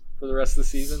for the rest of the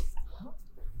season?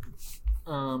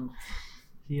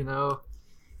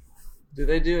 Do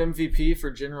they do MVP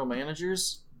for general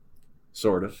managers?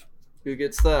 Sort of. Who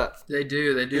gets that? They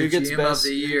do. They do. Who gets GM best? of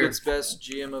the Who year. gets best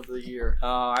GM of the year?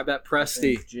 I bet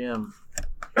Presti. Jim.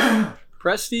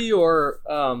 Presti or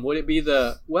would it be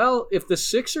if the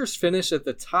Sixers finish at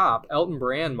the top, Elton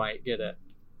Brand might get it.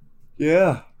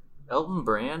 Yeah. Elton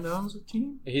Brand owns a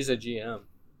team? He's a GM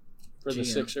for the GM.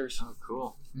 Sixers. Oh,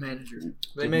 cool. Manager.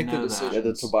 They Didn't make the know that. decision. Yeah,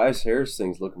 the Tobias Harris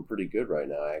thing's looking pretty good right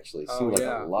now, actually. Seems like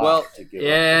yeah. a lot Well, to give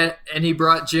Yeah, up. and he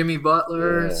brought Jimmy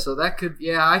Butler, Yeah. so that could,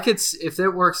 I could, if it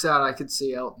works out, I could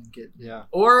see Elton get, Yeah.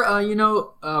 or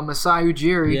Masai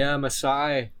Ujiri. Yeah,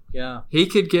 Masai. Yeah. He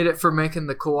could get it for making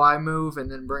the Kawhi move and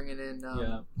then bringing in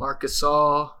Marc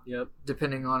Gasol, Yep.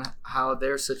 depending on how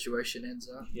their situation ends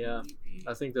up. Yeah.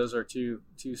 I think those are two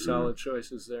solid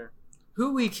choices there.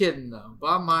 Who we kidding though?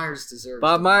 Bob Myers deserves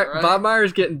Bob it, Myers. right? Bob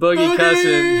Myers getting Boogie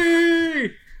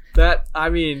Cousins. That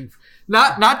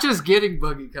not just getting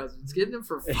Boogie Cousins, getting him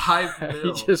for $5 he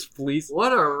million. just fleeced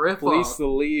What a ripoff! the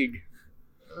league.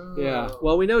 Yeah.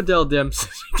 Well, we know Dell Demps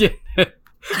is getting it.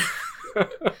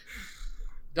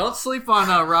 Don't sleep on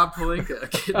Rob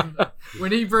Pelinka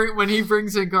when he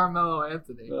brings in Carmelo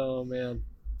Anthony. Oh man.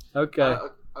 Okay.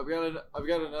 I've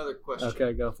got another question.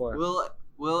 Okay, go for it.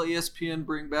 Will ESPN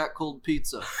bring back cold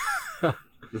pizza?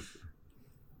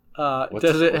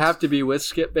 Does it have to be with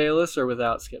Skip Bayless or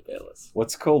without Skip Bayless?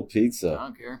 What's cold I pizza?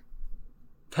 don't care.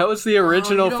 That was the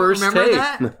original you don't first remember take.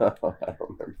 that? No, I don't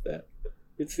remember that.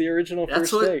 It's the original That's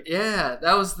first what. take. Yeah,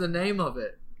 that was the name of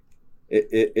it.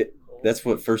 That's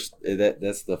what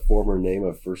that's the former name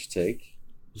of First Take.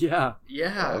 Yeah.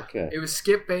 Yeah. Okay. It was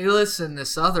Skip Bayless and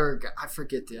this other guy. I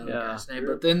forget the other Yeah. guy's name,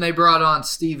 but then they brought on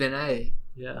Stephen A.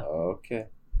 Yeah. Okay.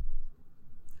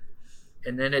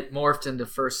 And then it morphed into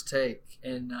First Take,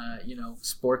 and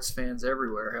sports fans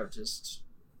everywhere have just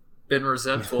been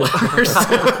resentful.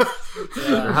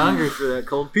 They're hungry for that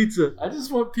cold pizza. I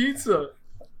just want pizza.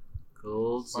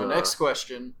 Cold. My next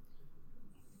question: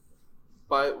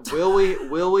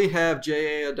 will we have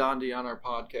J.A. Adandi on our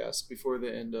podcast before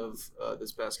the end of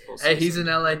this basketball season? Hey, he's an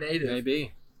LA native.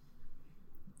 Maybe.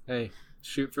 Hey,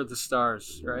 shoot for the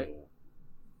stars, right?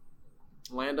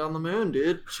 Land on the moon,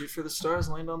 dude. Shoot for the stars,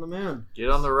 land on the moon. Get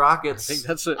on the I Rockets. think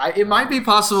that's it. It might be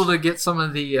possible to get some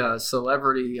of the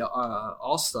celebrity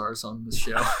all-stars on the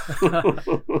show.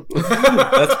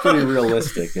 That's pretty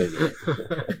realistic, isn't it?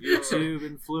 YouTube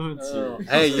influencer.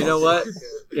 Hey, you know what?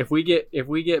 If we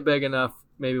get big enough,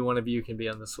 maybe one of you can be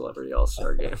on the Celebrity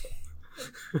All-Star game.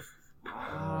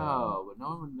 Wow, but no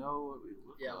one would know what we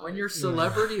look Yeah, like. when you're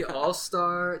celebrity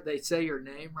all-star, they say your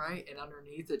name right, and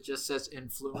underneath it just says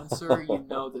influencer. You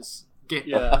know this game.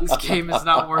 Yeah. This game is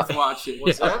not worth watching.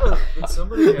 Did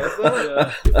somebody have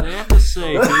that? They have to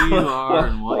say who you are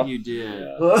and what you did.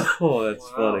 Oh, that's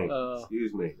funny. Uh,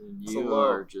 Excuse me. And a you low.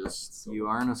 are just, you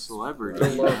aren't a celebrity.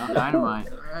 You know?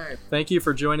 Dynamite. All right. Thank you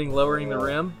for joining Lowering the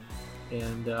Rim,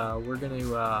 and we're going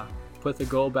to put the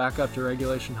goal back up to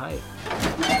regulation height.